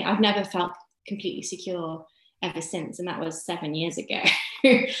security. I've never felt completely secure ever since, and that was 7 years ago.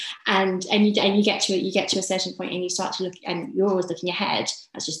 and you get to a certain point, and you start to look, and you're always looking ahead.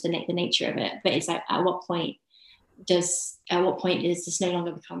 That's just the nature of it. But it's like, at what point does this no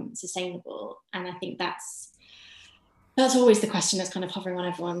longer become sustainable? And I think that's always the question that's kind of hovering on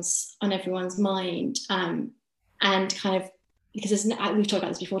everyone's mind. And kind of, because we've talked about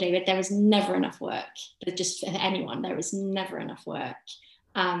this before, David, there is never enough work. Just for anyone, there is never enough work.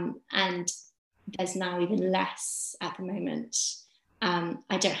 And there's now even less at the moment.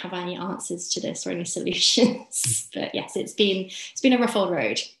 I don't have any answers to this or any solutions, but yes, it's been a rough old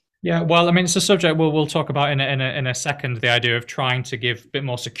road. Yeah, well, I mean, it's a subject we'll talk about in a second. The idea of trying to give a bit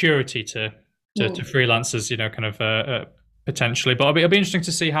more security to freelancers, kind of potentially. But it'll be interesting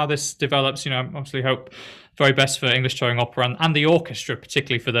to see how this develops. Obviously, hope very best for English Touring Opera and the orchestra,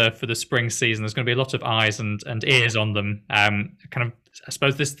 particularly for the spring season. There's going to be a lot of eyes and ears on them. Kind of, I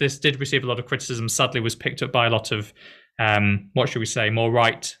suppose this did receive a lot of criticism. Sadly, was picked up by a lot of what should we say, more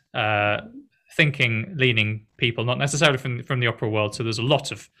right thinking leaning people, not necessarily from the opera world. So there's a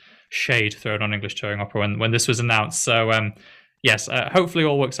lot of shade thrown on English Touring Opera when this was announced. So yes, hopefully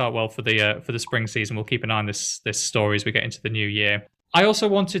all works out well for the spring season. We'll keep an eye on this story as we get into the new year. I also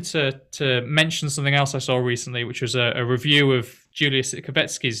wanted to mention something else I saw recently, which was a review of Julia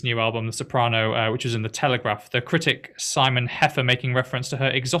Sitkovetsky's new album, The Soprano, which was in The Telegraph. The critic Simon Heffer making reference to her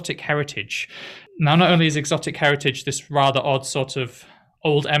exotic heritage. Now, not only is exotic heritage this rather odd sort of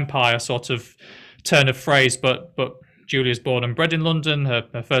old empire sort of turn of phrase, but Julia's born and bred in London.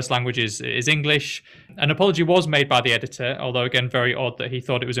 Her first language is English. An apology was made by the editor, although again very odd that he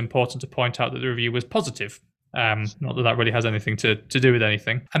thought it was important to point out that the review was positive. Not that really has anything to do with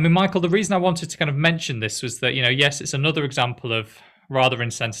anything. I mean, Michael, the reason I wanted to kind of mention this was that, yes, it's another example of rather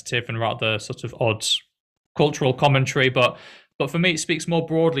insensitive and rather sort of odd cultural commentary, but for me, it speaks more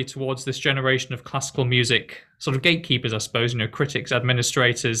broadly towards this generation of classical music sort of gatekeepers, I suppose, critics,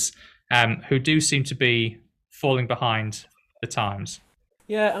 administrators, who do seem to be falling behind the times.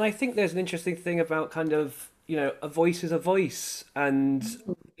 Yeah, and I think there's an interesting thing about kind of, a voice is a voice, and,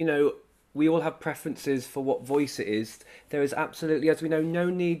 we all have preferences for what voice it is. There is absolutely, as we know, no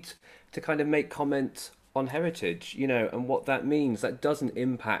need to kind of make comment on heritage, and what that means. That doesn't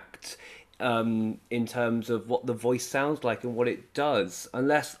impact in terms of what the voice sounds like and what it does,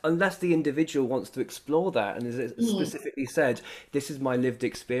 unless the individual wants to explore that and as specifically said, this is my lived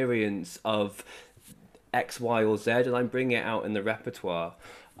experience of X, Y, or Z, and I'm bringing it out in the repertoire.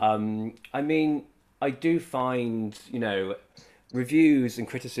 I mean, I do find, reviews and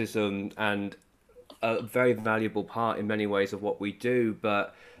criticism and a very valuable part in many ways of what we do,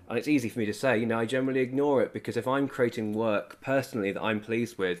 but and it's easy for me to say, I generally ignore it, because if I'm creating work personally that I'm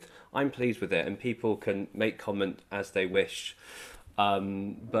pleased with it, and people can make comment as they wish.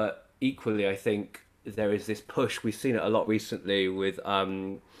 But equally, I think there is this push. We've seen it a lot recently with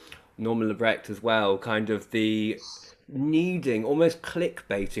Norman Lebrecht as well, kind of the needing, almost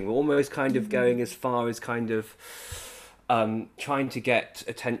clickbaiting, almost kind of going as far as kind of trying to get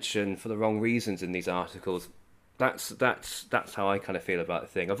attention for the wrong reasons in these articles. That's how I kind of feel about the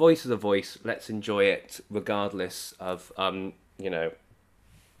thing. A voice is a voice. Let's enjoy it regardless of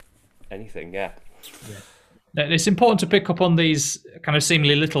anything. Yeah. It's important to pick up on these kind of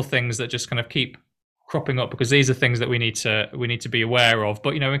seemingly little things that just kind of keep cropping up, because these are things that we need to be aware of.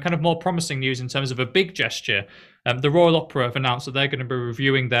 But, in kind of more promising news in terms of a big gesture, the Royal Opera have announced that they're going to be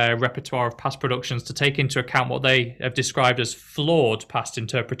reviewing their repertoire of past productions to take into account what they have described as flawed past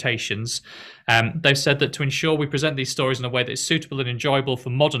interpretations. They've said that to ensure we present these stories in a way that is suitable and enjoyable for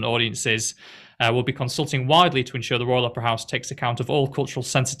modern audiences, we'll be consulting widely to ensure the Royal Opera House takes account of all cultural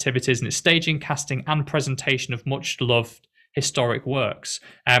sensitivities in its staging, casting and presentation of much loved historic works.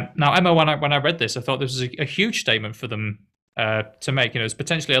 Now, Emma, when I read this, I thought this was a huge statement for them to make. There's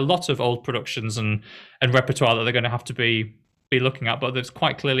potentially a lot of old productions and repertoire that they're going to have to be looking at, but that's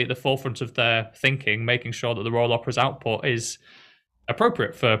quite clearly at the forefront of their thinking, making sure that the Royal Opera's output is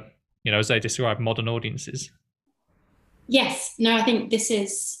appropriate for, as they describe, modern audiences. Yes, no, I think this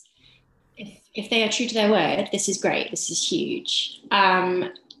is, if they are true to their word, this is great. This is huge.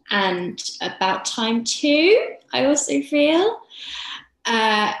 And about time too, I also feel.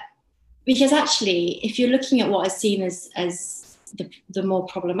 Because actually, if you're looking at what is seen as the more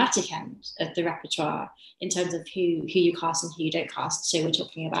problematic end of the repertoire in terms of who you cast and who you don't cast, so we're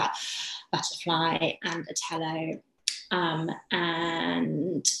talking about Butterfly and Othello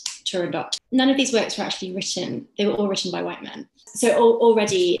and Turandot. None of these works were actually written. They were all written by white men. So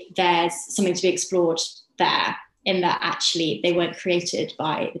already there's something to be explored there, in that actually they weren't created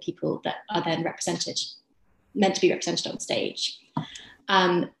by the people that are then meant to be represented on stage.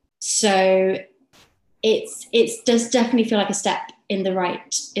 So it does definitely feel like a step in the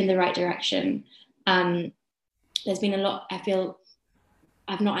right direction. There's been a lot. I feel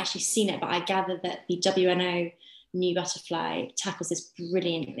I've not actually seen it, but I gather that the WNO New Butterfly tackles this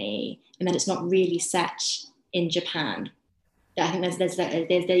brilliantly, and that it's not really set in Japan. I think there's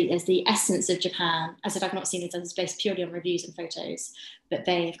the essence of Japan. As I said, I've not seen it, it's based purely on reviews and photos, but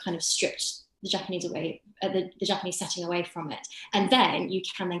they've kind of stripped the Japanese away, the Japanese setting away from it. And then you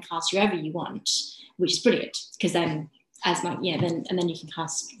can then cast whoever you want, which is brilliant, because then then you can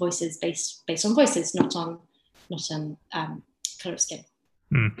cast voices based on voices, not on colour of skin.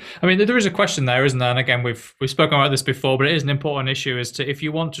 I mean, there is a question there, isn't there? And again, we've spoken about this before, but it is an important issue as to if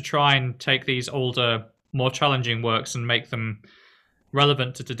you want to try and take these older, more challenging works and make them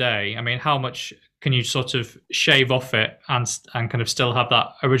relevant to today. I mean, how much can you sort of shave off it and kind of still have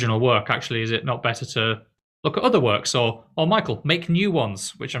that original work? Actually, is it not better to look at other works, or Michael, make new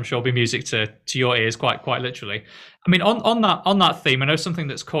ones, which I'm sure will be music to your ears, quite literally. I mean, on that theme, I know something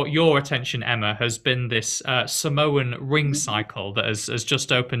that's caught your attention, Emma, has been this Samoan ring cycle that has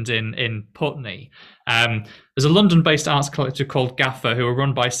just opened in Putney. There's a London-based arts collective called Gaffer, who are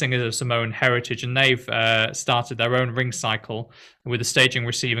run by singers of Samoan heritage, and they've started their own ring cycle with the staging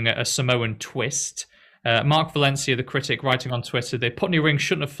receiving a Samoan twist. Mark Valencia, the critic, writing on Twitter, the Putney ring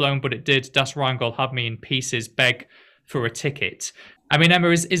shouldn't have flown, but it did. Das Rheingold had me in pieces, beg for a ticket. I mean, Emma,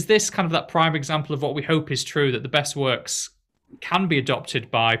 is this kind of that prime example of what we hope is true, that the best works can be adopted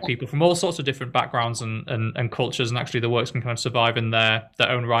by people from all sorts of different backgrounds and cultures, and actually the works can kind of survive in their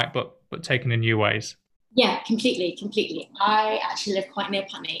own right, but taken in new ways? Yeah, completely. I actually live quite near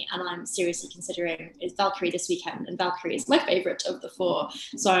Putney, and I'm seriously considering it's Valkyrie this weekend, and Valkyrie is my favourite of the four.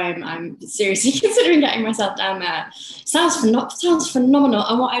 So I'm seriously considering getting myself down there. Sounds phenomenal.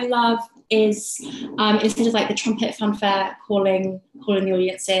 And what I love is instead of like the trumpet fanfare calling the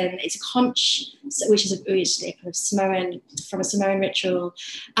audience in, it's a conch, which is a kind of Samoan, from a Samoan ritual.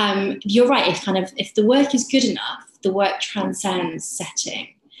 You're right. If the work is good enough, the work transcends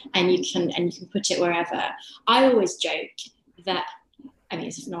setting. And you can put it wherever. I always joke that, I mean,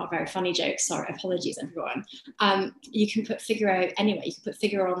 it's not a very funny joke, sorry, apologies everyone. You can put Figaro anywhere. You can put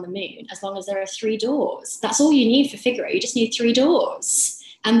Figaro on the moon as long as there are 3 doors. That's all you need for Figaro. You just need 3 doors,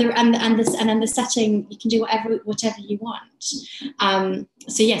 and then the setting, you can do whatever you want.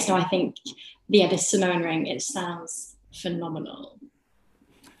 So yes, no, I think this Samoan ring, it sounds phenomenal.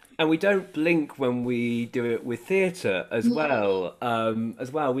 And we don't blink when we do it with theatre as well.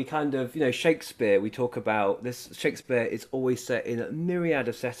 We kind of, Shakespeare, we talk about this. Shakespeare is always set in a myriad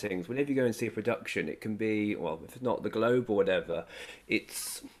of settings. Whenever you go and see a production, it can be, well, if it's not the Globe or whatever,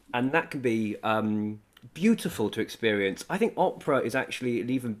 and that can be beautiful to experience. I think opera is actually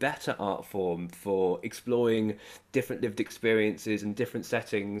an even better art form for exploring different lived experiences and different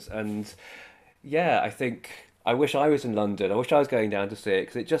settings. And yeah, I think I wish I was in London. I wish I was going down to see it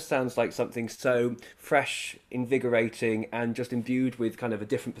because it just sounds like something so fresh, invigorating, and just imbued with kind of a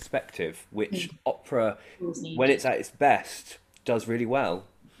different perspective, which opera, when it's at its best, does really well.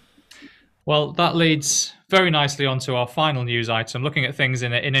 Well, that leads very nicely onto our final news item, looking at things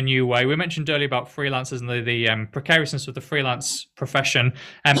in a new way. We mentioned earlier about freelancers and the precariousness of the freelance profession.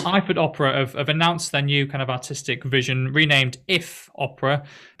 Eyford Opera have announced their new kind of artistic vision, renamed IF Opera.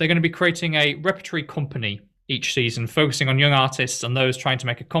 They're going to be creating a repertory company each season, focusing on young artists and those trying to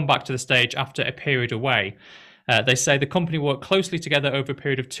make a comeback to the stage after a period away. They say the company work closely together over a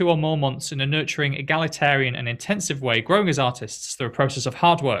period of 2 or more months in a nurturing, egalitarian and intensive way, growing as artists through a process of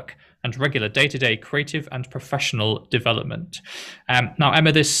hard work and regular day-to-day creative and professional development. Now,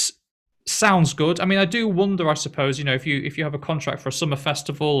 Emma, this sounds good. I mean, I do wonder, I suppose, if you have a contract for a summer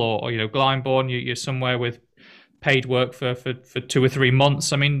festival or Glyndebourne, you're somewhere with paid work for 2 or 3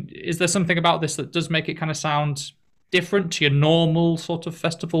 months. I mean, is there something about this that does make it kind of sound different to your normal sort of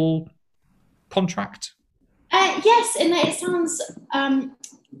festival contract? Yes, in that it sounds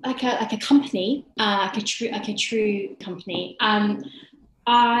like a company, like a true company.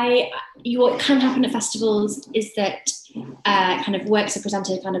 What can happen at festivals is that kind of works are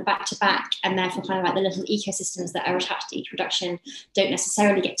presented kind of back to back, and therefore kind of like the little ecosystems that are attached to each production don't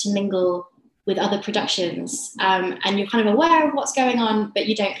necessarily get to mingle with other productions, and you're kind of aware of what's going on, but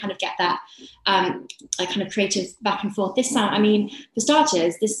you don't kind of get that like kind of creative back and forth. I mean, for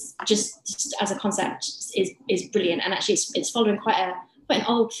starters, this just as a concept is brilliant, and actually it's following quite an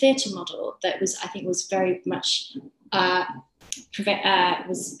old theatre model that I think was very much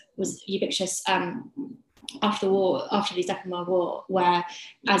was ubiquitous after the war, after the Second World War, where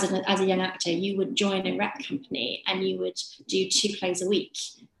as a young actor you would join a rep company and you would do 2 plays a week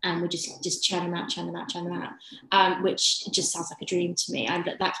and would just churn them out, which just sounds like a dream to me. And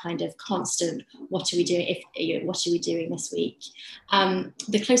that kind of constant, what are we doing this week?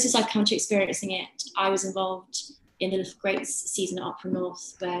 The closest I've come to experiencing it, I was involved in the Little Greats season at Opera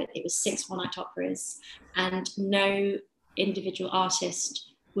North, where it was 6 one-act operas, and no individual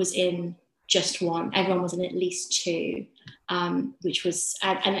artist was in just one. Everyone was in at least 2, which was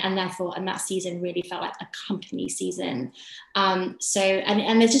and therefore that season really felt like a company season. So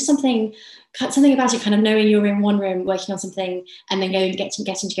there's just something about it, kind of knowing you're in one room working on something and then getting to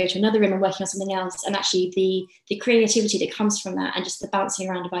go to another room and working on something else, and actually the creativity that comes from that and just the bouncing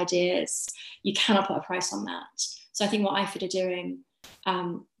around of ideas. You cannot put a price on that. So I think what Eyford are doing,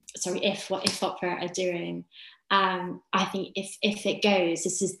 if Opera are doing, I think if it goes,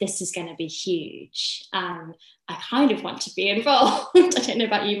 this is going to be huge. I kind of want to be involved. I don't know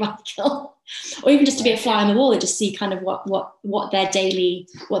about you, Michael, or even just to be a fly on the wall and just see kind of what their daily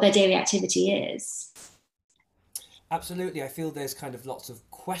activity is. Absolutely, I feel there's kind of lots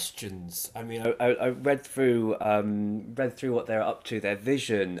of questions. I mean, I read through what they're up to, their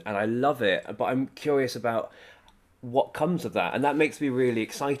vision, and I love it. But I'm curious about what comes of that, and that makes me really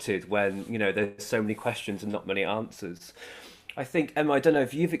excited when there's so many questions and not many answers. I think, Emma, I don't know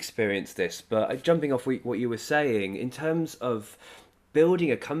if you've experienced this, but jumping off what you were saying in terms of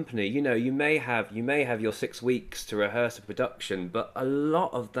building a company, you may have your 6 weeks to rehearse a production, but a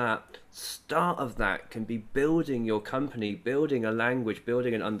lot of that start of that can be building your company, building a language,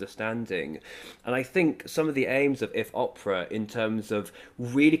 building an understanding. And I think some of the aims of IF Opera in terms of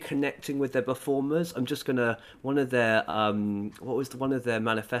really connecting with their performers, I'm just gonna one of their line from their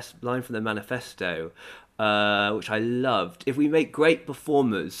manifesto, which I loved. If we make great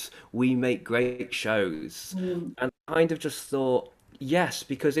performers, we make great shows. And I kind of just thought, yes,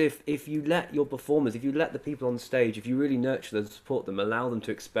 because if you let your performers, if you let the people on stage, if you really nurture them, support them, allow them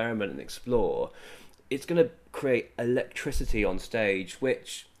to experiment and explore, it's going to create electricity on stage,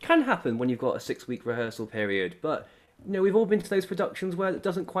 which can happen when you've got a 6-week rehearsal period. But we've all been to those productions where it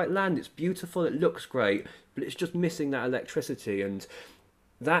doesn't quite land. It's beautiful, it looks great, but it's just missing that electricity, and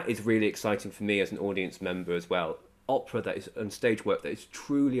that is really exciting for me as an audience member as well. Opera that is and stage work that is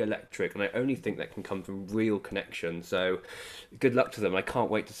truly electric, and I only think that can come from real connection. So good luck to them. I can't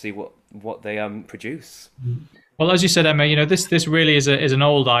wait to see what they produce. Well, as you said, Emma, this really is an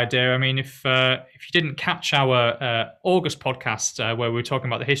old idea. I mean, if you didn't catch our August podcast where we were talking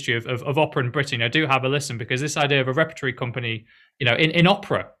about the history of opera in Britain, do have a listen, because this idea of a repertory company, in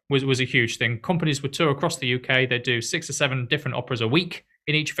opera was a huge thing. Companies would tour across the UK. They'd do 6 or 7 different operas a week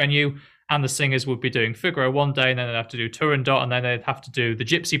in each venue, and the singers would be doing Figaro one day, and then they'd have to do Turandot, and then they'd have to do the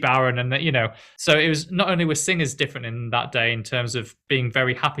Gypsy Baron, and so it was not only were singers different in that day in terms of being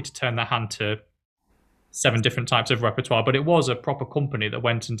very happy to turn their hand to 7 different types of repertoire, but it was a proper company that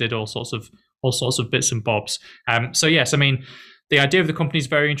went and did all sorts of bits and bobs. So yes, I mean, the idea of the company is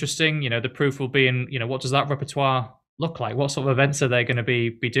very interesting. The proof will be in, what does that repertoire look like? What sort of events are they going to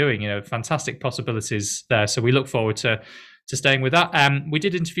be doing? Fantastic possibilities there. So we look forward to staying with that. We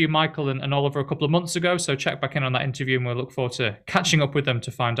did interview Michael and Oliver a couple of months ago, so check back in on that interview, and we'll look forward to catching up with them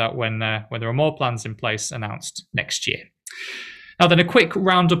to find out when there are more plans in place announced next year. Now then, a quick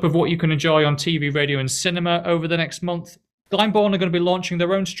roundup of what you can enjoy on TV, radio and cinema over the next month. Glyndebourne are going to be launching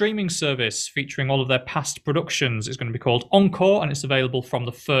their own streaming service featuring all of their past productions. It's going to be called Encore, and it's available from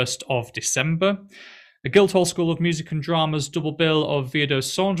the 1st of December. The Guildhall School of Music and Drama's double bill of Viardot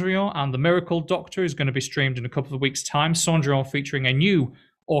Cendrillon and The Miracle Doctor is going to be streamed in a couple of weeks' time. Cendrillon featuring a new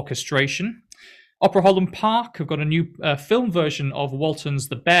orchestration. Opera Holland Park have got a new film version of Walton's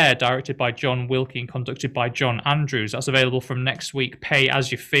The Bear, directed by John Wilkie and conducted by John Andrews. That's available from next week, Pay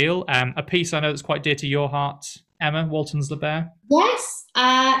As You Feel. A piece I know that's quite dear to your heart, Emma, Walton's The Bear. Yes,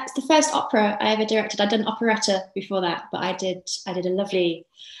 it's the first opera I ever directed. I'd done operetta before that, but I did a lovely,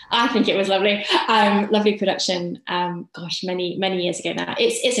 I think it was lovely, lovely production. Many years ago now.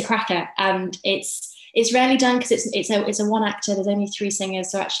 It's a cracker, and it's rarely done because it's a one actor. There's only 3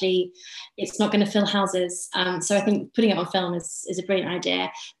 singers, so actually it's not going to fill houses. So I think putting it on film is a brilliant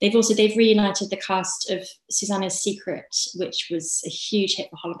idea. They've reunited the cast of Susanna's Secret, which was a huge hit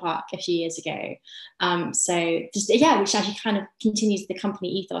for Holland Park a few years ago. Which actually kind of continues the company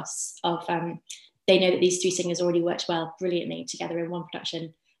ethos of they know that these 3 singers already worked brilliantly together in one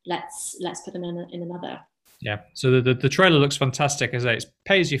production. Let's put them in another. Yeah, so the trailer looks fantastic. As I say, it's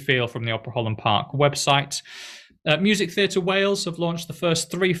Pay As You Feel from the Opera Holland Park website. Music Theatre Wales have launched the first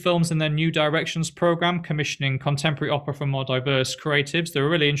 3 films in their New Directions programme, commissioning contemporary opera from more diverse creatives. They're a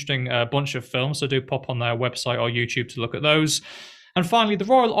really interesting bunch of films, so do pop on their website or YouTube to look at those. And finally, the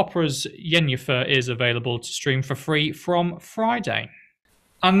Royal Opera's Yennefer is available to stream for free from Friday.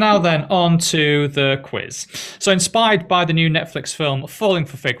 And now then, on to the quiz. So inspired by the new Netflix film Falling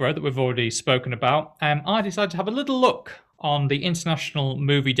for Figaro that we've already spoken about, I decided to have a little look on the International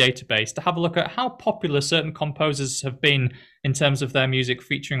Movie Database to have a look at how popular certain composers have been in terms of their music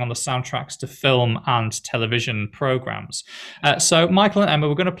featuring on the soundtracks to film and television programs. So Michael and Emma,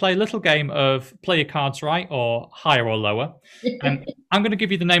 we're going to play a little game of play your cards right, or higher or lower. I'm going to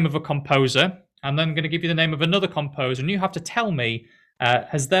give you the name of a composer, and then I'm going to give you the name of another composer, and you have to tell me,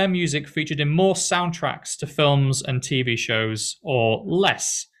 has their music featured in more soundtracks to films and TV shows or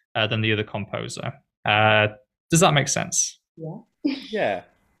less than the other composer? Does that make sense? Yeah. Yeah.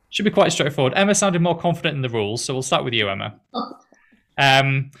 Should be quite straightforward. Emma sounded more confident in the rules, so we'll start with you, Emma.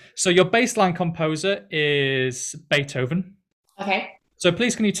 So your baseline composer is Beethoven. Okay. So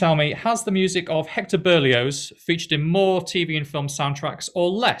please can you tell me, has the music of Hector Berlioz featured in more TV and film soundtracks or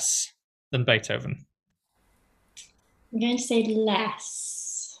less than Beethoven? I'm going to say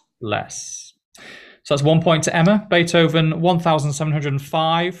less. Less. So that's 1 point to Emma. Beethoven,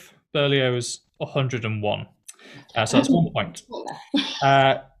 1,705. Berlioz, 101. So that's 1 point.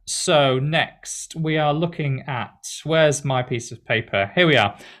 So next, we are looking at, where's my piece of paper? Here we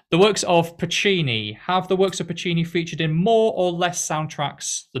are. The works of Puccini. Have the works of Puccini featured in more or less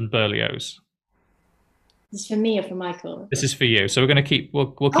soundtracks than Berlioz? This is for me or for Michael? This is for you. So we're going to keep,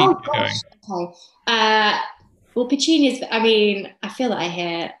 we'll keep going. Okay. Well, Puccini is, I feel that I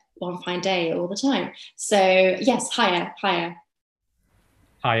hear One Fine Day all the time. So yes, higher.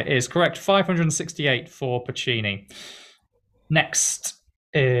 Higher is correct. 568 for Puccini. Next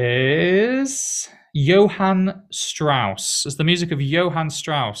is Johann Strauss. Has the music of Johann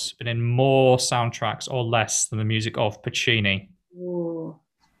Strauss been in more soundtracks or less than the music of Puccini? Ooh.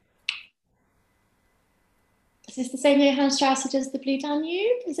 Is this the same Johann Strauss who does the Blue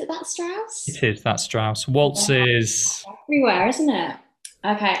Danube? Is it that Strauss? It is that Strauss. Waltzes. Everywhere, isn't it?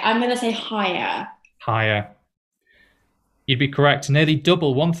 Okay, I'm going to say higher. Higher. You'd be correct. Nearly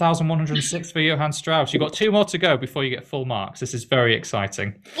double, 1,106 for Johann Strauss. You've got 2 more to go before you get full marks. This is very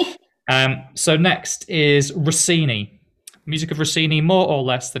exciting. So next is Rossini. Music of Rossini, more or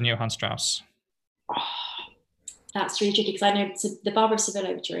less than Johann Strauss? Oh, that's really tricky because I know the Barber of Seville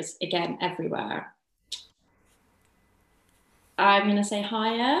overture is, again, everywhere. I'm going to say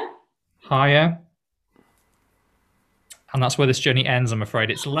higher. Higher. And that's where this journey ends, I'm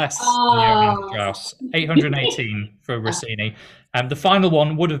afraid. It's less than Johann Strauss. 818 for Rossini. The final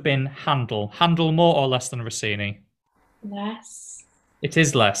one would have been Handel. Handel, more or less than Rossini? Less. It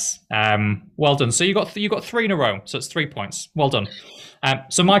is less. Well done. So you got 3 in a row. So it's 3 points. Well done.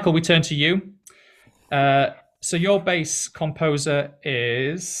 So Michael, we turn to you. So your bass composer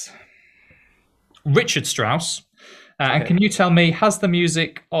is Richard Strauss. And can you tell me, has the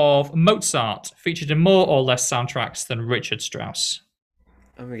music of Mozart featured in more or less soundtracks than Richard Strauss?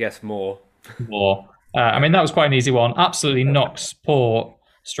 I'm going to guess more. More. I mean, that was quite an easy one. Absolutely knocks poor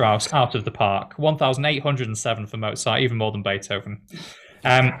Strauss out of the park. 1,807 for Mozart, even more than Beethoven.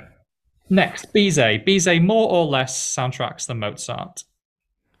 Next, Bizet. Bizet, more or less soundtracks than Mozart.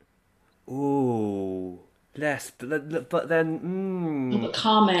 Ooh, less, but then. But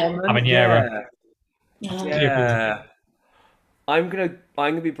Carmen. Habanera. Yeah. I'm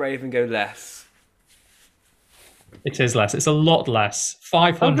gonna be brave and go less. It is less. It's a lot less.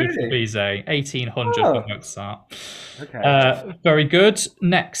 500 Oh, for really? Bizet, 1,800 for Mozart. Okay. Very good.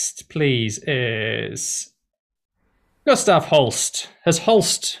 Next, please, is Gustav Holst. Has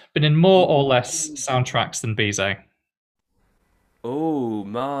Holst been in more or less soundtracks than Bizet? Oh,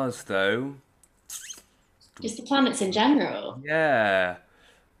 Mars though. Just the planets in general. Yeah.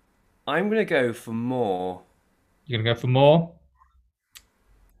 I'm gonna go for more. You're going to go for more?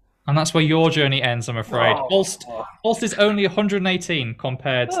 And that's where your journey ends, I'm afraid. Holst is only 118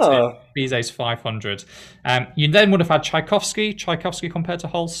 compared to Bizet's 500. You then would have had Tchaikovsky. Tchaikovsky compared to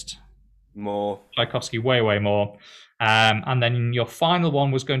Holst. More. Tchaikovsky way, way more. And then your final one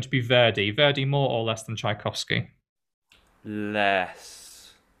was going to be Verdi. Verdi more or less than Tchaikovsky?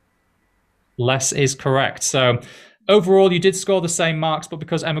 Less. Less is correct. So overall, you did score the same marks, but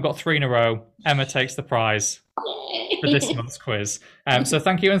because Emma got 3 in a row, Emma takes the prize for this month's quiz. So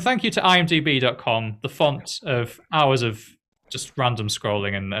thank you. And thank you to imdb.com, the font of hours of just random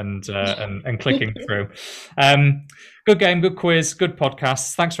scrolling and clicking through. Good game, good quiz, good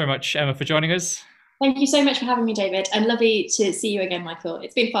podcast. Thanks very much, Emma, for joining us. Thank you so much for having me, David, and lovely to see you again, Michael.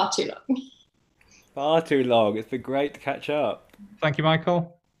 It's been far too long. Far too long. It's been great to catch up. Thank you,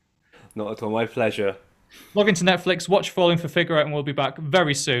 Michael. Not at all. My pleasure. Log into Netflix, watch Falling for Figaro, and we'll be back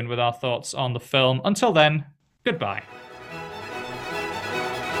very soon with our thoughts on the film. Until then, goodbye.